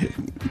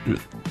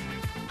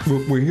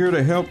here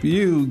to help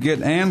you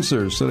get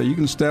answers so that you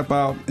can step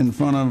out in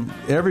front of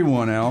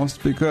everyone else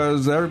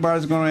because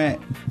everybody's going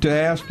to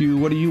ask you,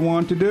 what do you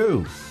want to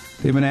do?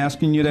 They've been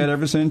asking you that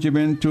ever since you've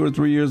been 2 or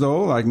 3 years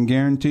old. I can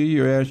guarantee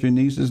you ask your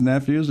nieces,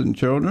 nephews, and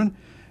children.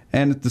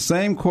 And it's the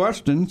same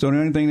question, so the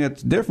only thing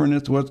that's different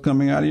is what's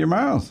coming out of your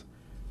mouth.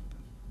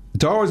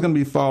 It's always going to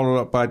be followed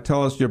up by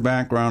tell us your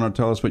background or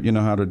tell us what you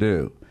know how to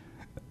do.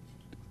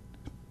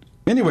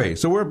 Anyway,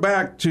 so we're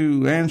back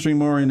to answering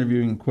more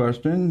interviewing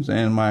questions,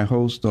 and my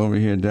host over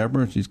here,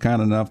 Deborah, she's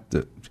kind enough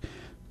to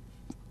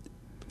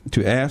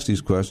to ask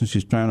these questions.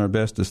 She's trying her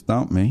best to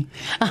stump me,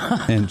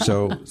 and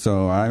so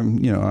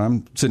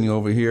I'm sitting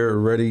over here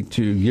ready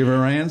to give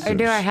her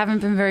answers. I haven't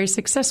been very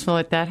successful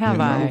at that, have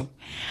I?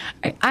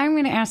 I'm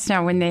going to ask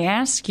now, when they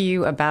ask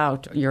you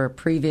about your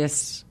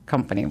previous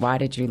company, why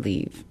did you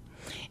leave?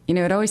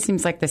 It always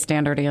seems like the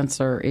standard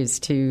answer is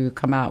to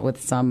come out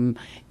with some,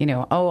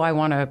 I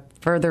want to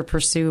further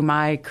pursue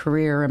my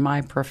career and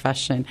my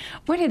profession.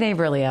 What are they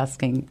really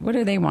asking? What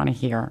do they want to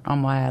hear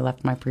on why I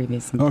left my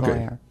previous employer?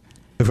 Okay.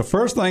 If the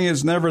first thing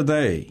is never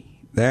they,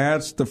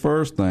 that's the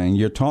first thing.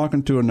 You're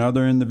talking to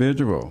another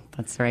individual.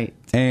 That's right.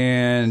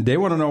 And they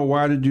want to know,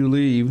 why did you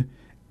leave?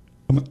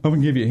 I'm going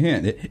to give you a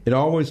hint. It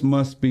always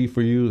must be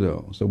for you,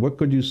 though. So what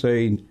could you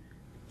say,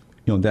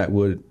 that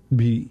would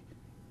be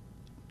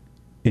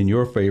in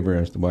your favor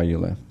as to why you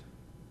left?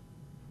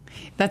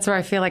 That's where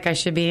I feel like I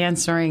should be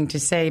answering to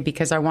say,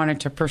 because I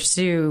wanted to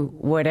pursue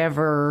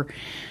whatever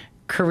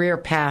career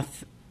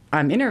path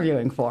I'm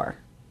interviewing for.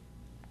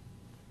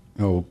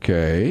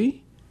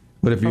 Okay.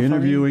 But if you're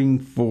interviewing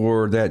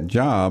for that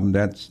job,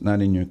 that's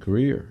not in your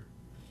career.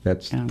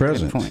 That's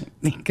present.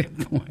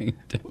 Good point.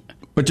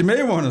 But you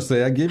may want to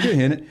say, I give you a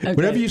hint. Okay.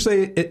 Whatever you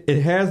say,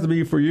 it has to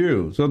be for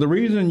you. So the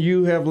reason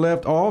you have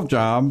left all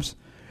jobs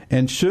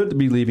and should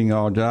be leaving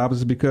all jobs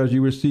is because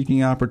you were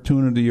seeking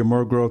opportunity or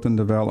more growth and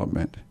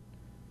development.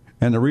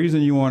 And the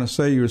reason you want to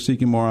say you're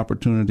seeking more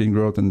opportunity and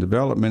growth and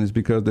development is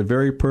because the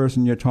very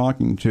person you're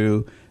talking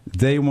to,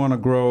 they want to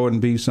grow and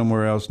be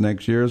somewhere else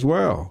next year as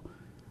well.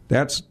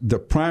 That's the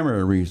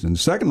primary reason. The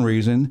second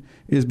reason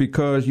is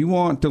because you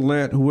want to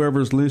let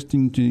whoever's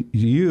listening to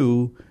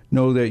you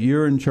know that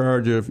you're in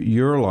charge of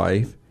your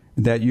life,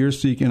 that you're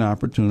seeking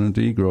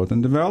opportunity, growth,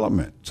 and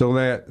development. So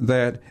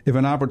that if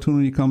an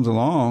opportunity comes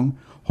along,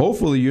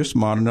 hopefully you're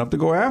smart enough to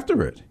go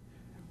after it,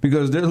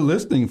 because they're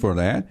listening for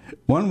that.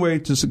 One way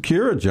to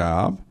secure a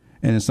job,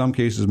 and in some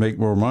cases make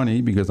more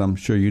money, because I'm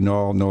sure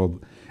all know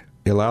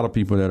a lot of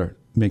people that are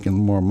making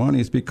more money,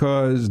 is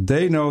because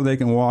they know they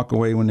can walk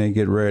away when they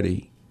get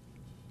ready.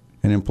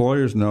 And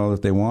employers know that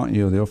if they want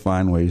you, they'll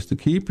find ways to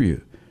keep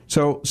you.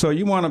 So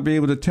you want to be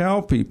able to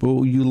tell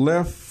people you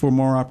left for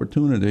more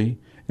opportunity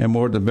and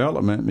more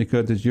development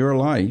because it's your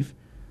life.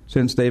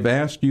 Since they've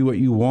asked you what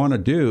you want to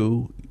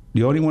do,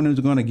 the only one who's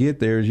going to get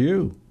there is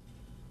you.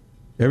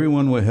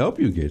 Everyone will help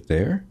you get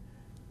there.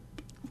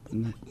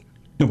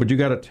 But you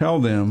got to tell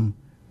them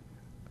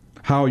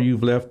how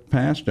you've left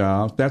past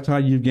jobs. That's how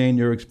you've gained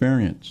your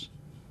experience.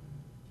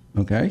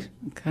 Okay?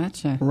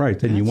 Gotcha. Right.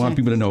 Then you want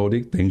people to know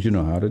the things you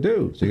know how to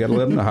do. So you got to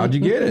let them know, how'd you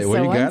get it?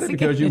 Well, you got it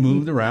because you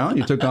moved around.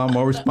 You took on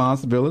more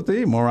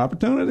responsibility, more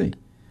opportunity.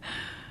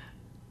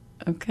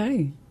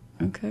 Okay.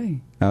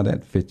 How'd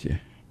that fit you?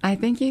 I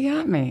think you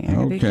got me.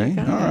 Okay.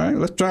 All right.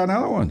 Let's try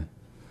another one.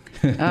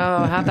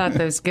 How about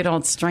those good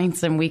old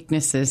strengths and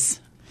weaknesses?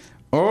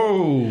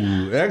 Oh,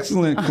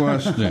 excellent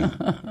question.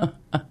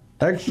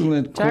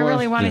 Excellent question. Do I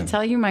really want to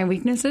tell you my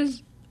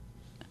weaknesses?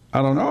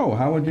 I don't know.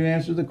 How would you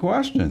answer the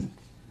question?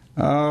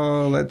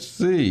 Let's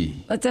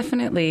see. Well,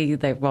 definitely,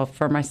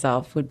 for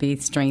myself, would be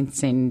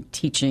strengths in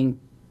teaching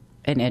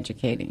and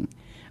educating.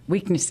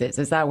 Weaknesses,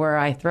 is that where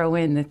I throw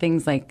in the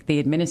things like the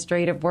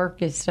administrative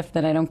work is stuff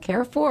that I don't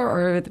care for,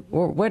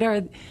 or what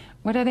are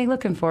they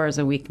looking for as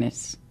a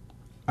weakness?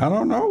 I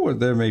don't know what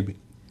there may be.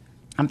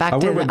 I'm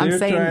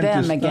saying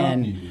them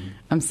again.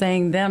 I'm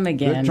saying them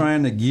again. They're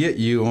trying to get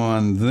you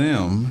on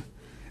them,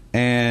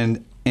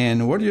 and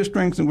what are your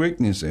strengths and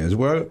weaknesses?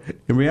 Well,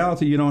 in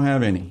reality, you don't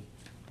have any.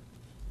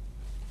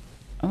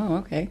 Oh,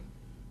 okay.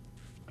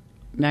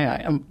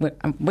 Now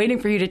I'm waiting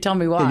for you to tell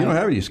me why. Yeah, you don't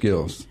have any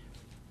skills,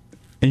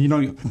 and you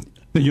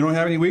don't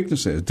have any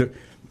weaknesses. The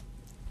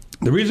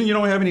reason you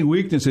don't have any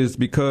weaknesses is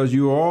because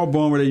you are all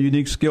born with a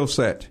unique skill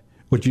set.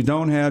 What you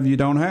don't have, you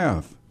don't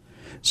have.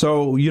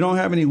 So you don't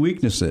have any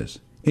weaknesses.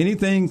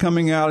 Anything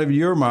coming out of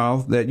your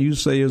mouth that you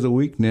say is a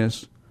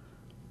weakness,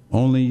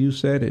 only you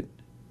said it.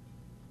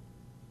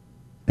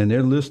 And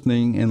they're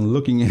listening and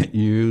looking at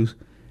you,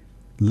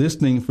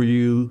 listening for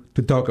you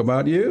to talk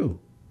about you.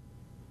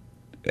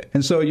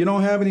 And so you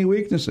don't have any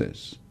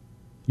weaknesses.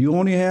 You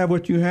only have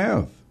what you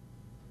have.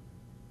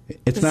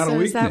 It's not a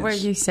weakness. Is that what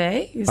you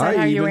say? Is that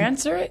how you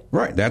answer it?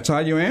 Right. That's how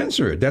you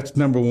answer it. That's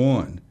number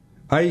one.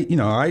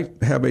 I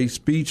have a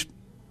speech,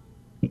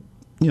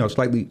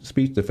 slightly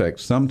speech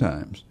defects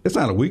sometimes. It's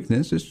not a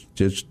weakness. It's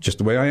just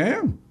the way I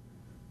am.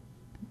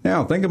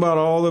 Now, think about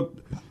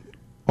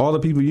all the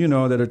people you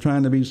know that are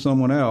trying to be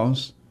someone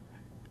else,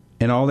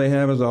 and all they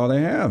have is all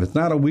they have. It's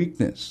not a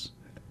weakness.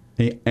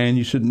 And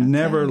you should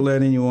never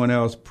let anyone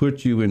else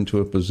put you into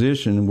a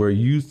position where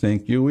you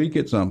think you're weak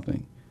at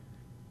something.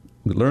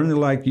 Learn to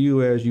like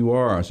you as you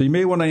are. So you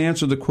may want to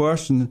answer the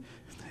question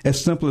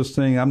as simple as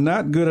saying, I'm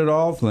not good at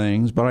all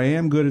things, but I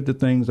am good at the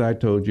things I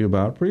told you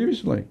about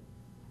previously.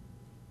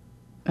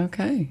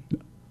 Okay.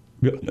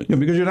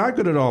 Because you're not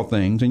good at all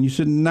things, and you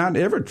should not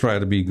ever try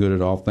to be good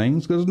at all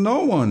things, because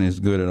no one is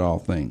good at all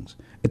things.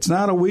 It's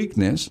not a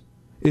weakness.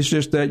 It's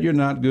just that you're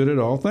not good at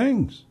all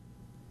things.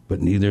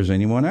 But neither is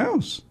anyone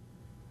else.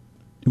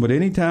 But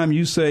anytime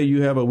you say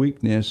you have a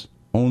weakness,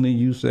 only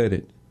you said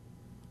it.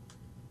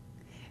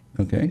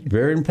 Okay?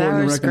 Very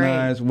important to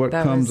recognize great. what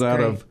comes out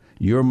of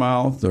your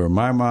mouth or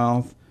my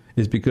mouth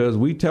is because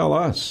we tell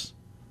us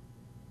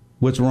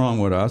what's wrong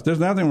with us. There's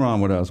nothing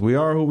wrong with us. We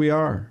are who we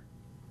are.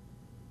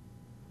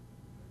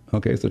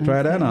 Okay, so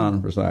try that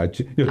on for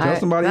size. You tell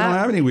somebody you don't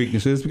have any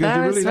weaknesses because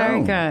you really don't. That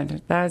was very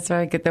good. That's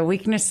very good. The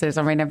weaknesses,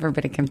 I mean,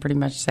 everybody can pretty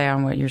much say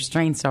on what your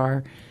strengths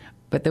are,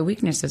 but the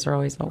weaknesses are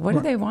always, well, what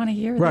do they want to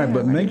hear? Right, there?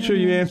 but make sure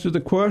you answer the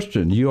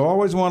question. You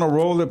always want to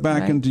roll it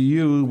back into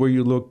you where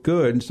you look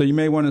good. So you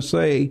may want to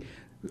say,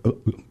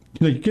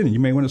 you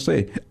may want to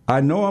say, I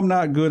know I'm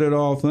not good at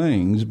all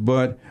things,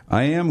 but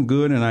I am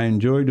good and I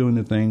enjoy doing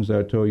the things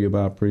I told you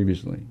about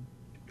previously.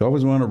 You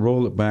always want to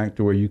roll it back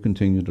to where you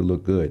continue to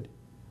look good.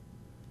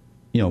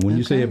 You know, when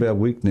you say about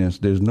weakness,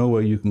 there's no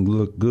way you can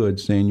look good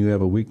saying you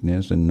have a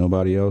weakness and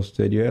nobody else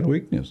said you had a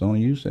weakness.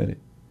 Only you said it.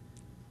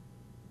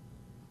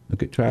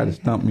 Okay, try to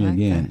stump me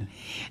again.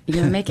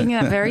 You're making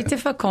it very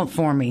difficult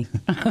for me.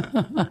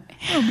 Well,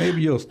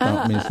 maybe you'll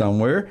stump me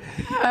somewhere.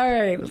 All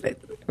right.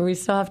 We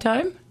still have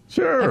time?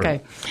 Sure.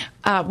 Okay.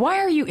 Why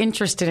are you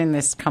interested in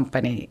this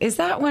company? Is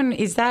that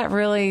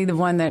really the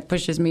one that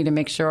pushes me to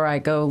make sure I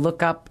go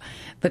look up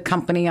the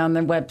company on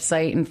the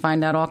website and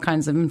find out all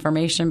kinds of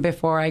information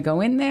before I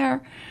go in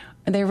there?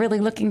 Are they really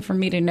looking for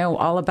me to know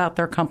all about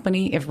their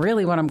company if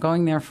really what I'm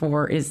going there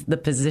for is the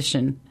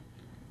position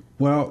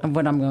of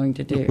what I'm going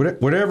to do?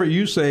 Whatever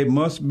you say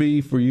must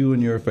be for you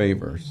in your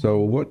favor.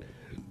 So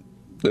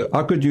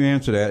how could you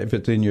answer that if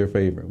it's in your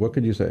favor? What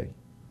could you say?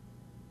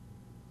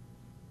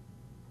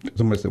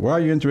 Somebody said, why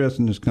are you interested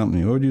in this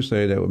company? What would you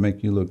say that would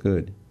make you look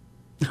good?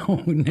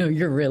 Oh, no,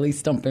 you're really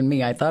stumping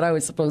me. I thought I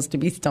was supposed to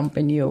be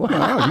stumping you.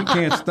 No, you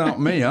can't stump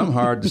me. I'm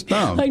hard to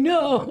stump. I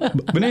know.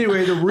 But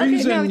anyway, the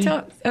reason...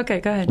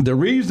 Okay, go ahead. The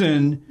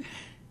reason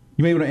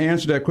you may want to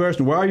answer that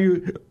question, why are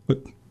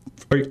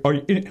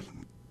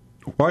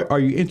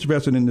you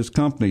interested in this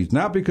company? It's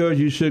not because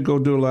you should go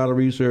do a lot of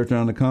research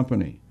on the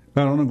company.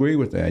 I don't agree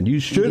with that.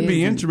 You should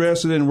be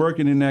interested in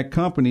working in that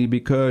company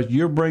because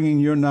you're bringing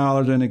your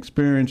knowledge and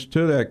experience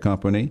to that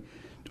company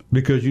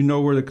because you know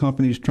where the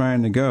company's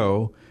trying to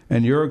go,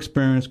 and your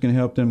experience can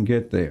help them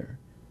get there.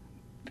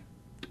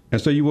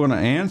 And so you want to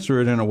answer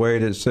it in a way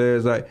that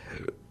says, I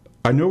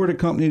know where the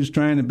company is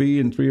trying to be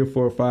in 3 or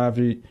 4 or 5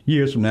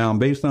 years from now, and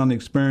based on the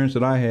experience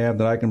that I have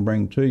that I can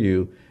bring to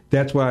you,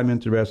 that's why I'm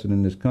interested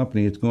in this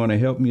company. It's going to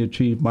help me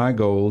achieve my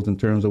goals in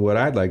terms of what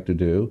I'd like to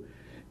do,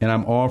 and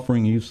I'm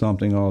offering you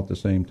something all at the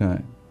same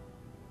time.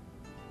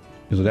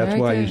 So that's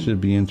why you should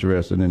be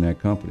interested in that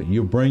company.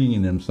 You're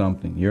bringing them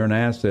something. You're an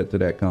asset to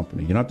that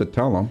company. You don't have to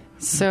tell them.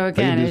 So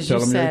again, as you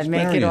said,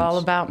 make it all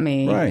about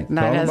me. Right.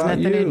 That has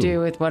nothing to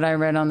do with what I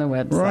read on the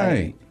website.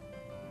 Right.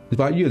 It's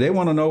about you. They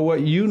want to know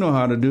what you know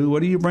how to do.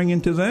 What are you bringing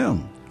to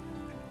them?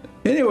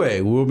 Anyway,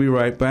 we'll be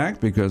right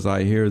back because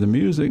I hear the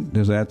music.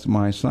 That's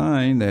my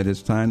sign that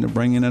it's time to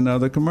bring in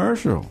another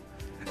commercial.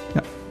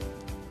 Yeah.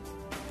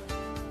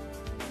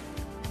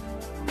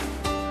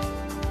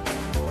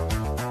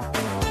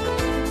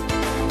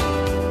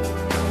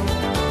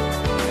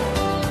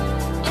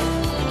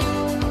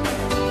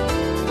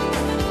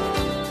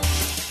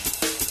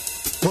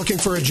 Looking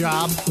for a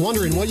job?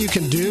 Wondering what you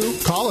can do?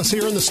 Call us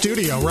here in the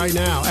studio right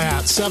now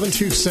at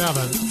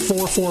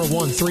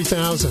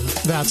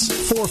 727-441-3000. That's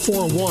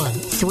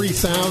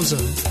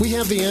 441-3000. We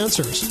have the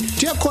answers.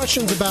 Do you have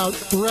questions about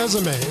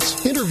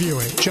resumes,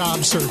 interviewing,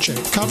 job searching,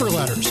 cover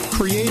letters,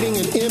 creating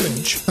an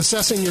image,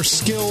 assessing your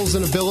skills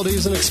and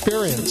abilities and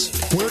experience,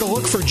 where to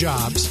look for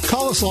jobs?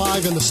 Call us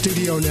live in the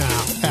studio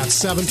now at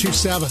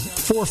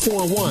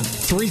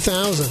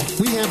 727-441-3000.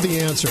 We have the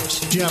answers.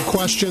 Do you have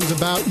questions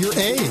about your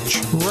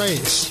age,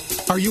 race?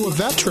 Are you a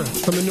veteran,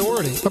 a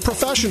minority, a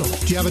professional?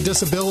 Do you have a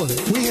disability?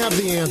 We have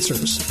the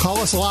answers. Call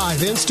us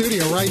live in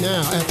studio right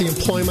now at the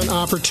Employment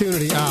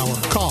Opportunity Hour.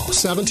 Call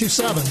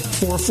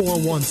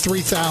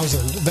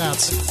 727-441-3000.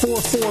 That's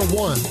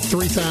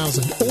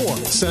 441-3000. Or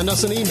send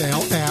us an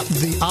email at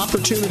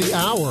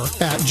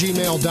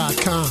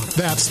theopportunityhour@gmail.com.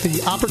 That's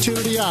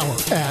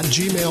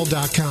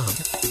theopportunityhour@gmail.com.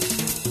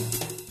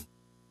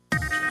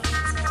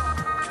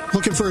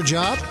 Looking for a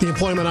job? The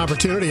Employment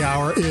Opportunity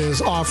Hour is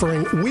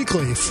offering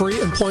weekly free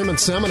employment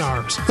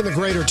seminars in the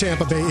greater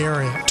Tampa Bay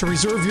area. To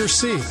reserve your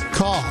seat,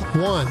 call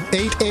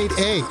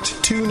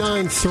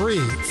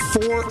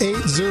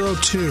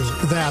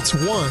 1-888-293-4802. That's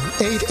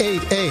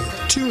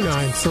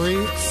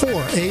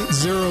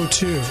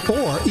 1-888-293-4802.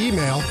 Or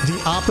email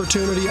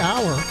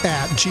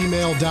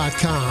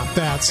theopportunityhour@gmail.com.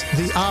 That's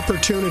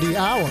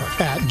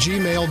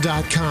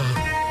theopportunityhour@gmail.com.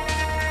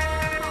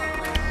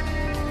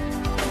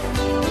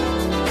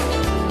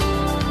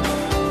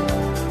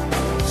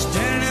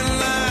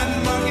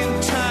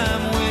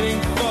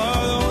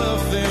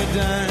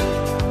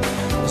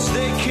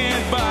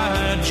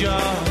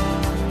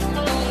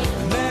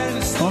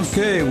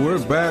 Okay, we're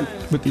back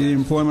with the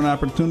Employment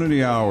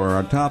Opportunity Hour.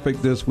 Our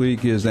topic this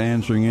week is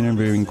answering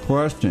interviewing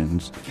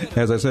questions.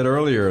 As I said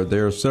earlier,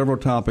 there are several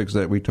topics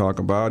that we talk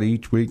about.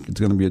 Each week it's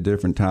going to be a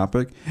different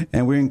topic,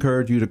 and we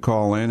encourage you to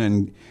call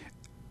in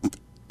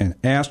and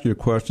ask your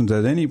questions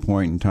at any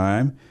point in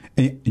time.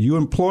 And you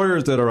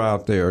employers that are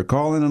out there,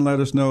 call in and let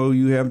us know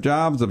you have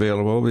jobs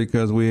available,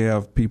 because we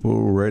have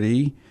people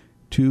ready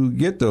to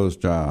get those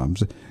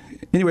jobs.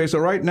 Anyway, so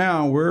right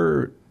now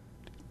we're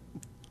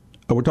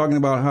talking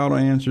about how to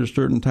answer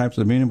certain types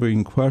of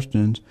interviewing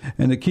questions,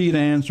 and the key to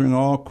answering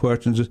all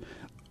questions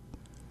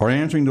are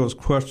answering those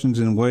questions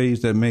in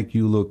ways that make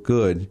you look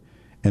good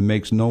and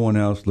makes no one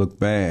else look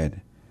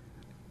bad.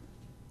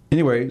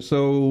 Anyway,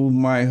 so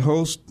my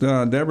host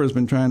Deborah's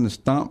been trying to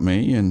stomp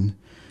me, and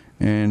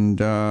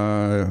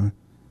I'm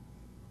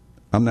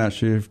not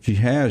sure if she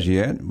has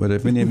yet. But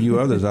if any of you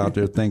others out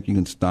there think you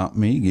can stomp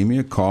me, give me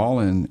a call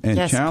and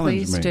yes, challenge me.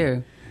 Yes, please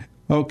do.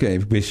 Okay,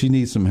 but she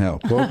needs some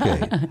help.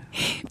 Okay.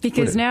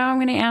 Because now I'm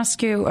going to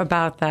ask you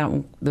about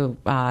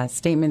the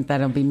statement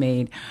that'll be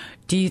made.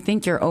 Do you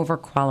think you're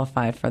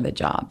overqualified for the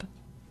job?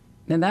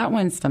 Now, that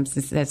one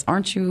says,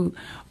 aren't you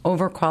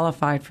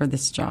overqualified for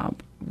this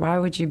job? Why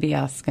would you be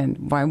asking?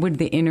 Why would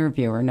the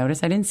interviewer,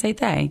 notice I didn't say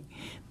they,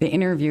 the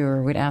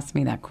interviewer would ask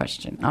me that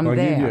question? I'll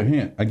give you a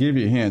hint. I'll give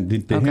you a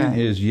hint. The hint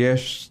is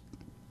yes,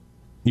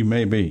 you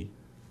may be.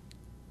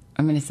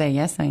 I'm going to say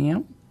yes, I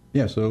am?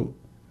 Yeah, so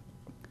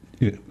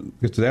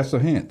that's a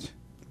hint.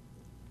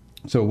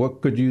 So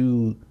what could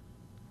you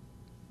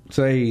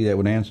say that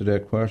would answer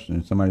that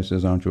question? If somebody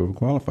says, aren't you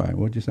overqualified? What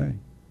would you say?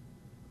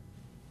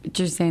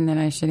 You're saying that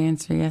I should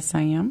answer yes,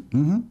 I am?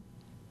 Mm-hmm.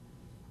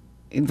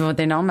 Well,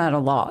 then I'm at a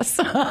loss.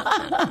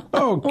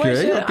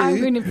 Okay. I'm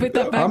going to put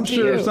that back I'm to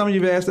sure you. some of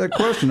you have asked that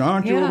question.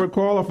 Aren't you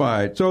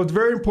overqualified? So it's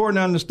very important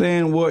to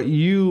understand what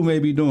you may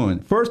be doing.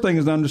 First thing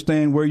is to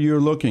understand where you're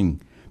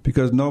looking,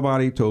 because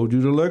nobody told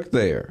you to look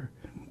there.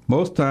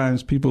 Most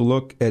times people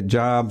look at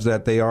jobs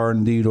that they are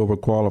indeed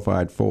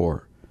overqualified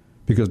for,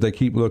 because they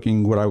keep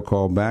looking what I would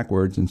call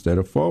backwards instead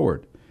of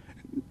forward.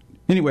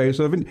 Anyway,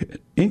 so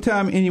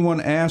anytime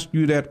anyone asks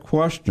you that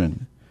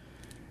question,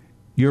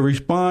 your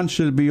response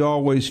should be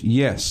always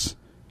yes,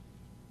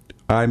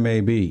 I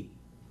may be.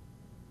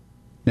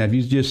 Now, if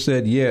you just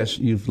said yes,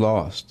 you've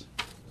lost.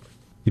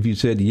 If you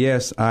said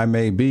yes, I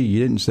may be, you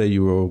didn't say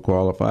you were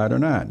overqualified or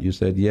not. You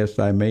said yes,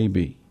 I may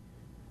be.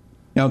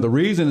 Now, the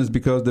reason is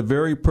because the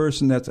very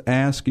person that's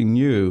asking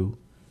you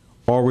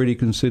already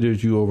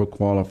considers you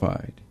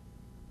overqualified.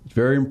 It's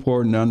very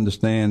important to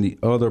understand the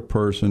other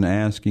person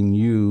asking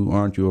you,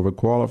 aren't you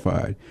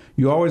overqualified?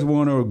 You always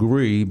want to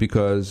agree,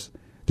 because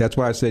that's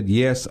why I said,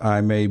 yes,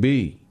 I may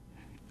be.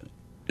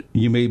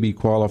 You may be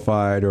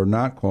qualified or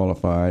not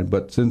qualified,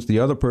 but since the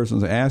other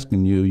person's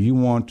asking you, you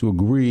want to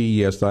agree,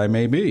 yes, I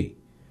may be.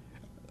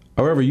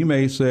 However, you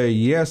may say,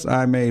 yes,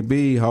 I may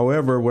be.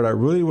 However, what I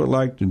really would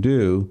like to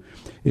do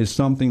is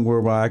something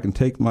whereby I can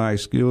take my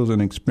skills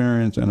and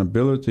experience and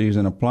abilities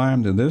and apply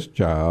them to this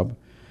job,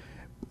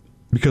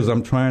 because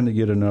I'm trying to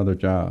get another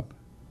job,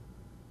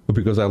 or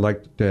because I'd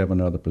like to have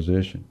another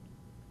position.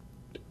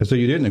 And so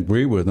you didn't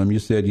agree with them. You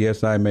said,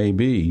 yes, I may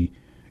be,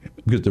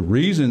 because the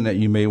reason that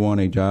you may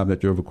want a job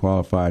that you're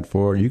overqualified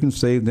for, you can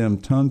save them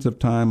tons of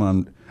time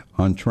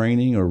on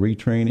training or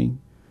retraining,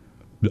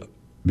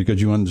 because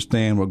you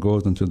understand what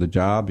goes into the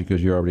job,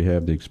 because you already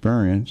have the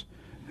experience.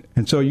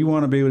 And so you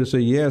want to be able to say,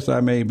 yes, I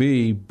may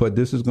be, but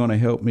this is going to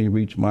help me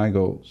reach my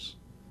goals.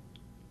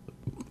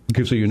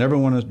 Okay, so you never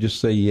want to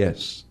just say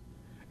yes.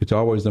 It's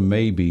always a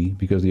maybe,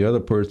 because the other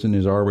person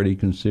is already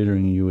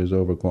considering you as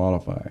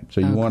overqualified.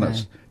 So you want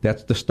to,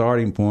 that's the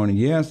starting point.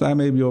 Yes, I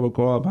may be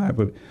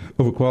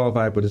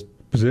overqualified for this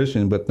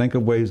position, but think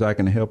of ways I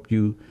can help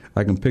you.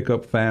 I can pick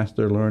up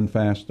faster, learn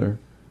faster,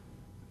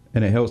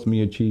 and it helps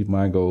me achieve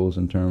my goals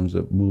in terms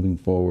of moving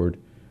forward.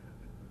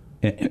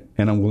 And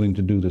I'm willing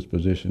to do this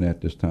position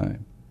at this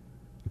time.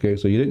 Okay,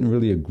 so you didn't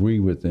really agree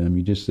with them.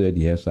 You just said,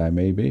 yes, I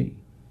may be.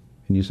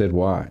 And you said,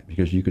 why?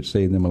 Because you could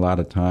save them a lot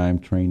of time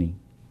training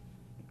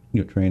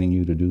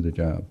you to do the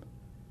job.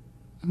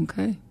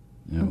 Okay.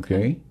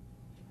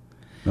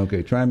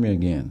 Okay, try me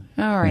again.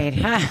 All right,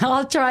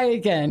 I'll try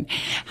again.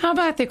 How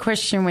about the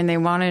question when they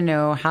want to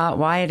know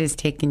why it has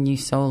taken you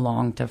so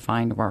long to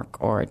find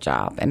work or a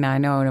job? And I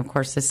know, and of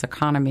course, this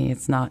economy,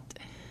 it's not,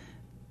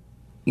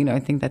 I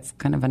think that's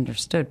kind of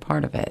understood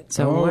part of it.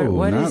 So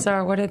what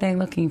are they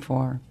looking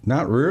for?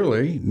 Not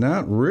really.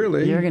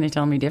 You're going to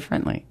tell me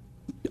differently.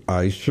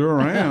 I sure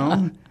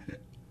am.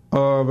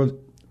 But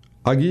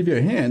I'll give you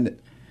a hint,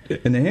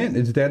 and the hint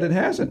is that it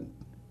hasn't.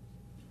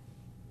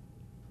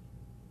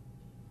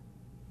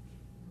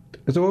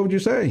 So what would you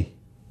say?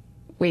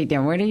 Wait,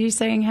 then what are you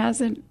saying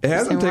hasn't? It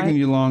hasn't taken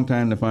you a long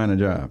time to find a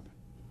job.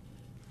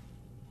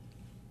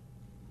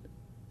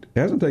 It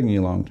hasn't taken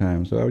you a long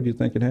time, so how would you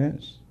think it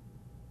has?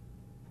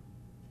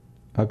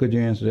 How could you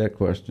answer that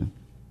question?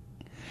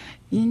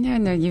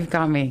 No, you've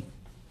got me.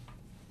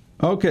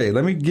 Okay,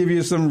 let me give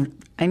you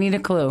I need a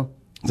clue.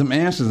 Some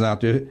answers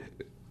out there.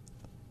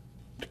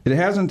 It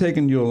hasn't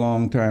taken you a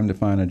long time to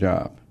find a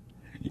job.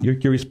 Your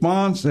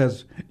response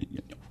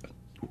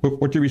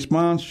what your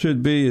response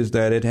should be is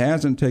that it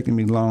hasn't taken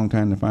me a long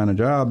time to find a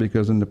job,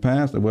 because in the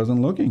past I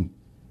wasn't looking.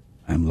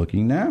 I'm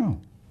looking now.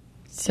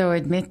 So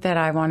admit that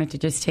I wanted to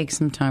just take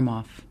some time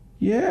off.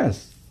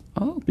 Yes.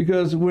 Oh.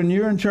 Because when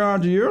you're in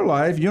charge of your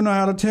life, you know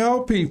how to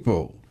tell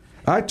people.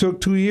 I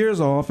took 2 years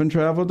off and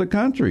traveled the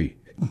country.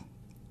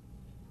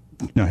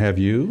 Now, have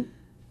you?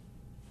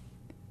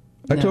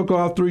 I took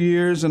off 3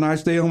 years and I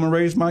stayed home and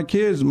raised my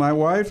kids. My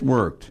wife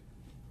worked.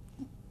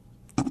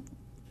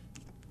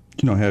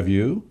 Have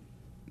you?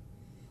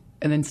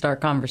 And then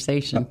start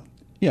conversation.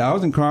 Yeah, I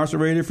was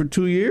incarcerated for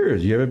 2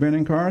 years. You ever been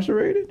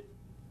incarcerated?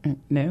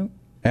 No.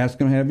 Ask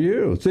them, have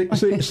you?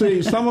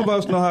 See, some of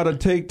us know how to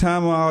take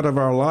time out of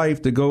our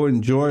life to go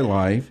enjoy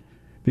life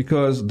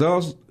because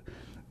the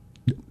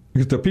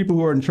people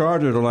who are in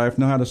charge of their life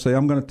know how to say,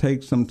 I'm going to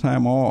take some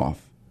time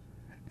off.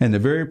 And the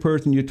very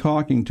person you're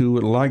talking to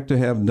would like to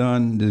have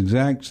done the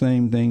exact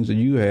same things that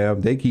you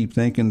have. They keep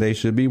thinking they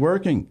should be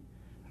working.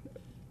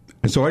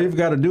 And so all you've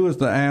got to do is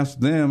to ask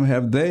them,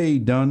 have they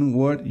done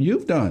what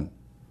you've done?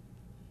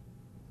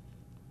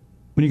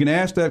 When you can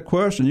ask that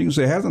question, you can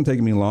say, it hasn't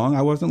taken me long.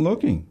 I wasn't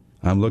looking.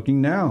 I'm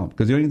looking now.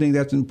 Because the only thing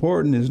that's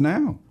important is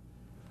now.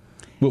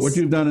 But what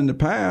you've done in the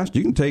past,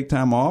 you can take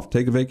time off,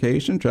 take a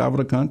vacation, travel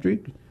the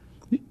country,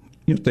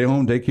 stay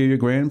home, take care of your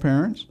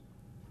grandparents.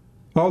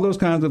 All those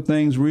kinds of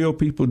things real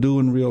people do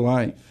in real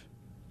life.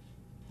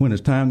 When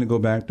it's time to go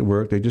back to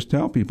work, they just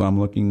tell people, I'm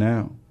looking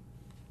now.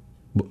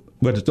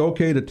 But it's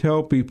okay to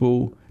tell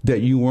people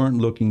that you weren't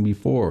looking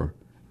before.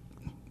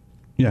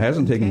 It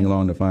hasn't taken you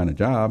long to find a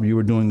job. You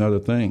were doing other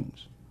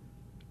things.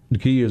 The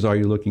key is, are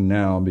you looking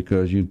now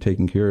because you've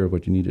taken care of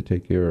what you need to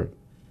take care of?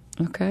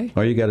 Okay.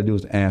 All you got to do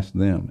is ask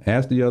them.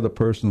 Ask the other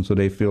person so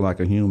they feel like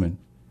a human.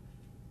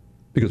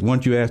 Because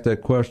once you ask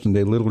that question,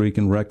 they literally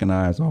can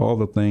recognize all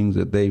the things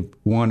that they've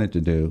wanted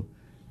to do.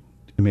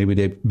 And maybe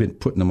they've been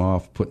putting them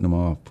off.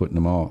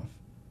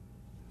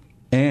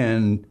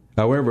 And,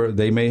 however,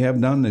 they may have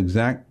done the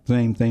exact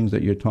same things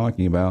that you're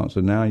talking about.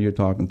 So now you're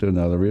talking to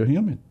another real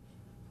human.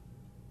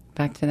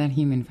 Back to that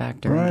human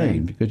factor. Right,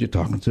 again. because you're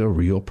talking to a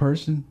real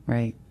person.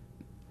 Right.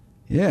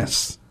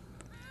 Yes.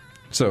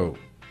 So,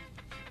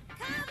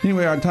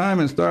 anyway, our time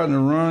is starting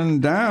to run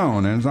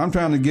down, and so I'm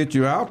trying to get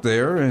you out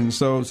there, and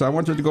so I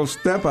want you to go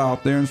step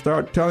out there and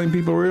start telling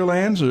people real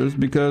answers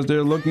because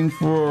they're looking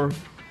for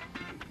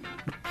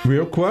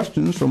real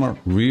questions from a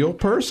real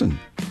person.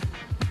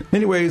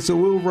 Anyway, so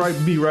we'll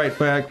be right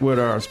back with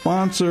our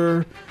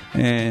sponsor,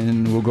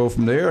 and we'll go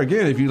from there.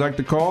 Again, if you'd like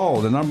to call,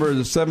 the number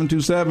is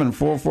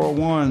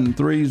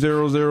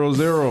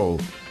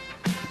 727-441-3000.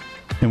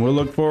 And we'll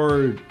look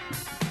forward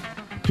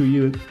to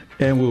you,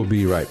 and we'll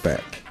be right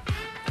back.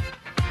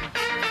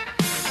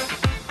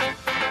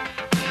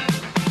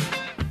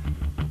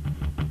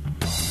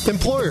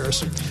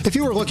 Employers, if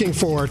you are looking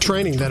for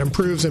training that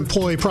improves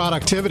employee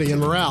productivity and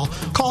morale,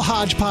 call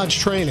Hodgepodge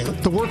Training,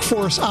 the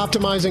workforce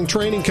optimizing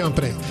training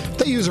company.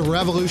 They use a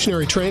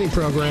revolutionary training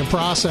program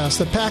process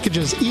that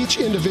packages each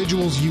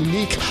individual's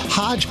unique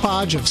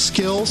hodgepodge of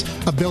skills,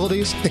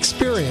 abilities,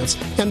 experience,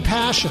 and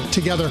passion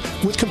together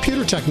with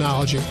computer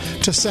technology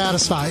to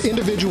satisfy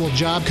individual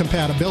job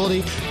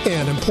compatibility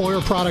and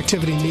employer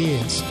productivity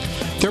needs.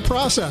 Their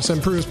process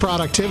improves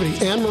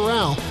productivity and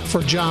morale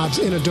for jobs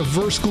in a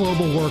diverse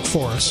global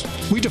workforce.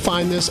 We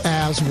define this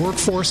as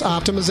workforce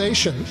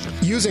optimization.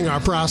 Using our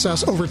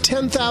process, over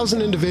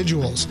 10,000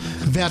 individuals,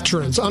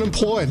 veterans,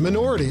 unemployed,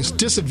 minorities,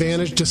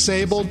 disadvantaged,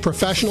 disabled,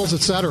 professionals,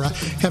 etc.,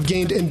 have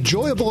gained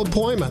enjoyable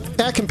employment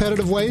at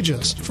competitive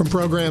wages from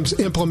programs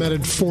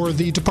implemented for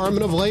the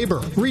Department of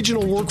Labor,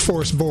 Regional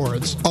Workforce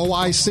Boards,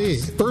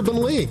 OIC,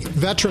 Urban League,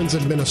 Veterans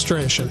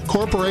Administration,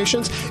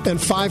 corporations, and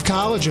 5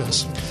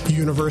 colleges: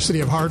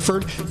 University of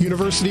Hartford,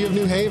 University of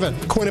New Haven,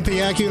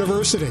 Quinnipiac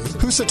University,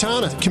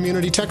 Housatonic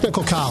Community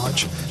Technical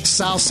College,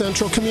 South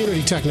Central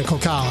Community Technical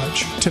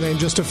College, to name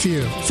just a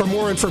few. For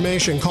more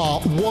information,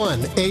 call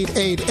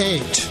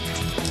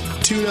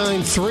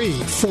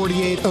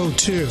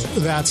 1-888-293-4802.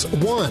 That's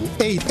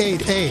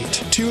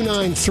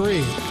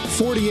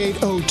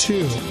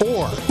 1-888-293-4802.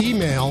 Or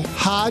email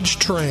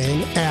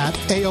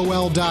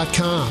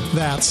hodgetrain@aol.com.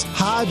 That's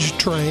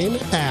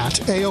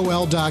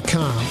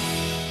hodgetrain@aol.com.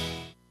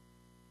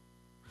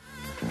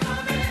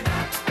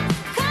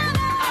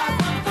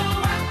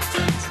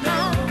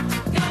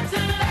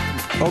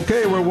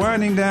 Okay, we're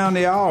winding down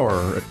the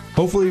hour.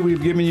 Hopefully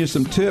we've given you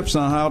some tips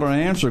on how to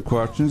answer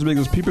questions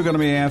because people are going to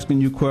be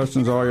asking you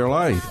questions all your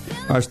life.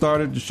 I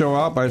started the show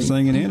out by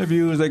saying an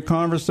interview is a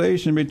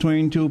conversation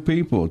between two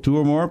people, 2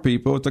 or more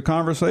people. It's a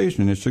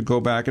conversation. It should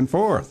go back and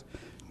forth.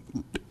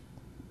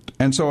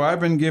 And so I've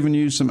been giving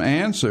you some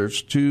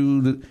answers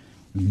to the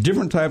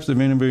different types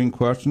of interviewing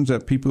questions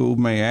that people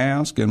may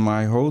ask. And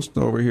my host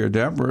over here,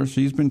 Deborah,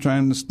 she's been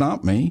trying to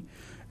stump me.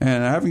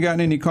 And I haven't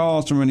gotten any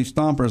calls from any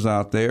stompers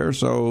out there.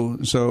 So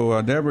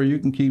Deborah, you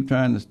can keep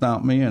trying to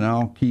stomp me, and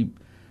I'll keep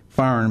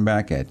firing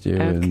back at you.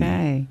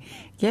 Okay.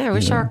 Yeah, I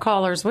wish our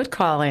callers would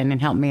call in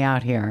and help me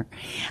out here.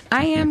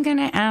 I am going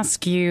to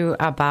ask you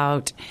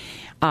about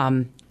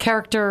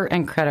character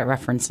and credit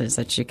references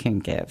that you can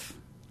give.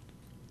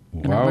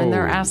 Wow. When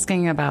they're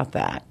asking about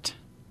that.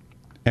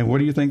 And what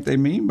do you think they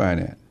mean by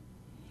that?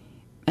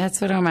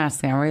 That's what I'm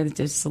asking. Are we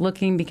just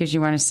looking because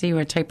you want to see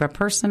what type of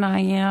person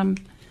I am?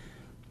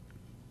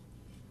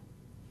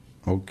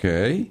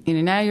 Okay.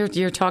 Now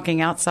you're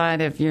talking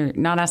outside of, you're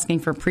not asking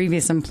for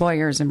previous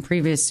employers and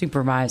previous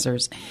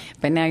supervisors,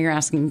 but now you're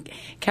asking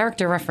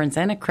character reference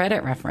and a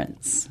credit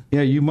reference.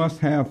 Yeah, you must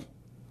have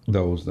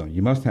those, though.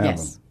 You must have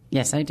them.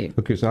 Yes, I do.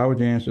 Okay, so how would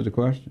you answer the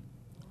question?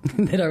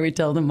 That I would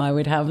tell them I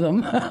would have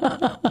them.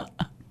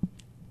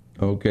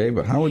 Okay,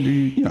 but how would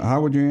you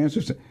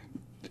answer?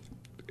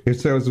 It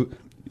says,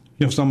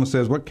 someone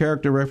says, what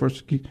character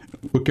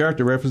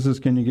references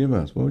can you give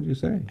us? What would you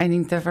say? I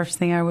think the first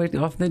thing I would,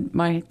 off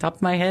my top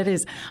of my head,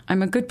 is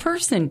I'm a good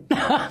person.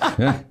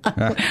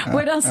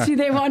 What else do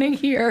they want to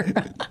hear?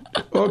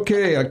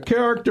 Okay, a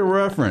character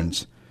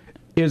reference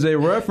is a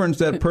reference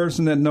that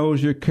person that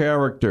knows your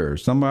character,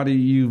 somebody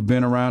you've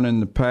been around in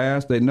the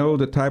past. They know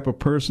the type of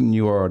person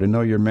you are. They know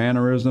your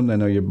mannerism. They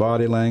know your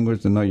body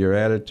language. They know your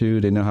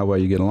attitude. They know how well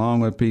you get along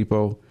with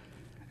people.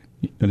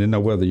 And they know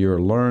whether you're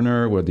a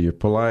learner, whether you're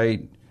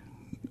polite,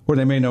 or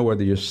they may know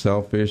whether you're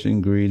selfish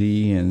and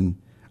greedy and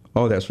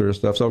all that sort of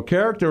stuff. So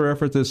character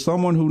reference is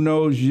someone who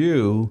knows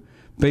you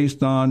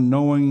based on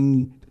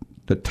knowing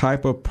the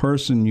type of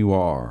person you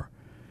are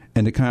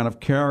and the kind of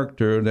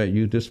character that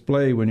you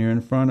display when you're in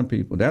front of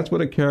people. That's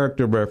what a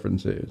character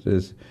reference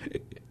is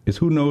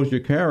who knows your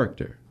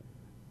character.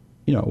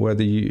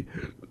 Whether you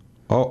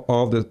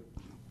all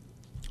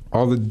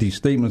the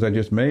statements I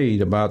just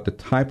made about the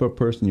type of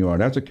person you are,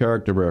 that's a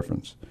character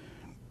reference.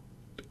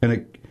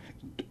 And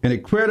a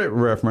credit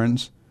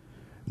reference,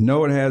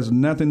 no, it has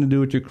nothing to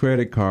do with your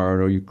credit card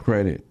or your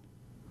credit.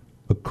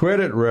 A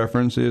credit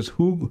reference is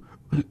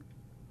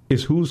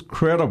who's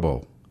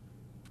credible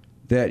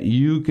that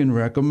you can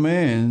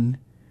recommend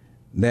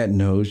that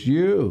knows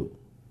you.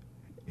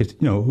 It's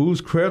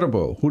who's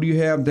credible. Who do you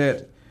have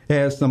that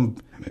has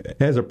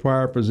a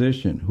prior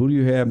position? Who do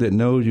you have that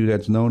knows you,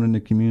 that's known in the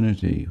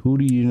community? Who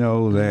do you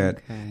know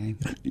that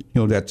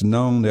that's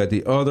known that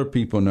the other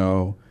people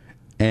know,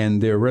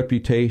 and their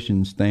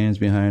reputation stands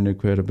behind their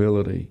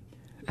credibility?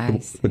 I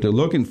see. What they're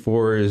looking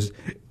for is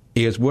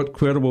what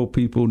credible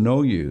people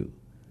know you,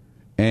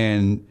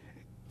 and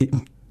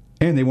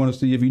they want to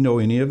see if you know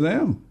any of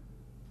them.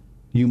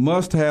 You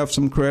must have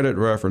some credit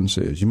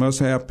references. You must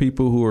have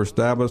people who are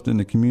established in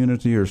the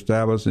community or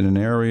established in an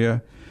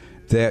area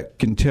that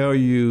can tell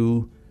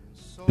that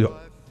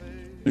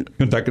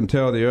can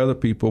tell the other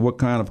people what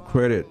kind of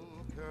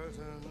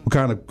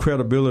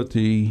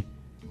credibility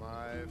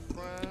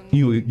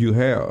you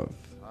have.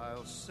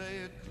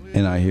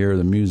 And I hear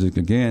the music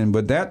again,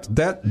 but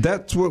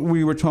that's what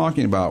we were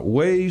talking about,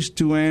 ways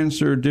to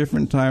answer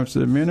different types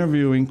of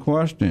interviewing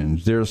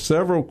questions. There are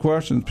several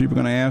questions people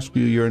are going to ask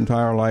you your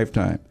entire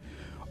lifetime.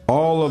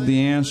 All of the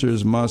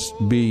answers must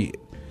be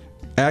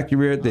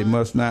accurate. They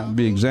must not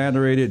be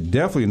exaggerated,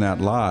 definitely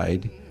not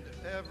lied.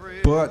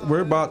 But we're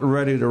about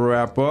ready to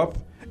wrap up,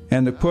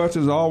 and the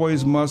questions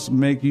always must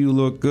make you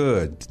look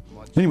good.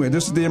 Anyway,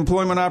 this is the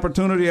Employment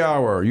Opportunity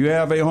Hour. You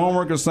have a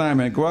homework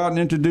assignment. Go out and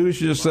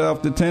introduce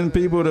yourself to 10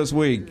 people this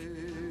week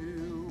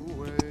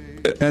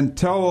and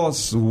tell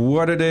us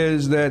what it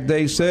is that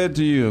they said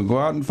to you. Go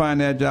out and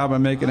find that job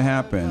and make it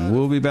happen.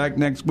 We'll be back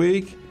next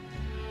week.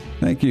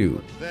 Thank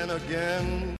you. Then again.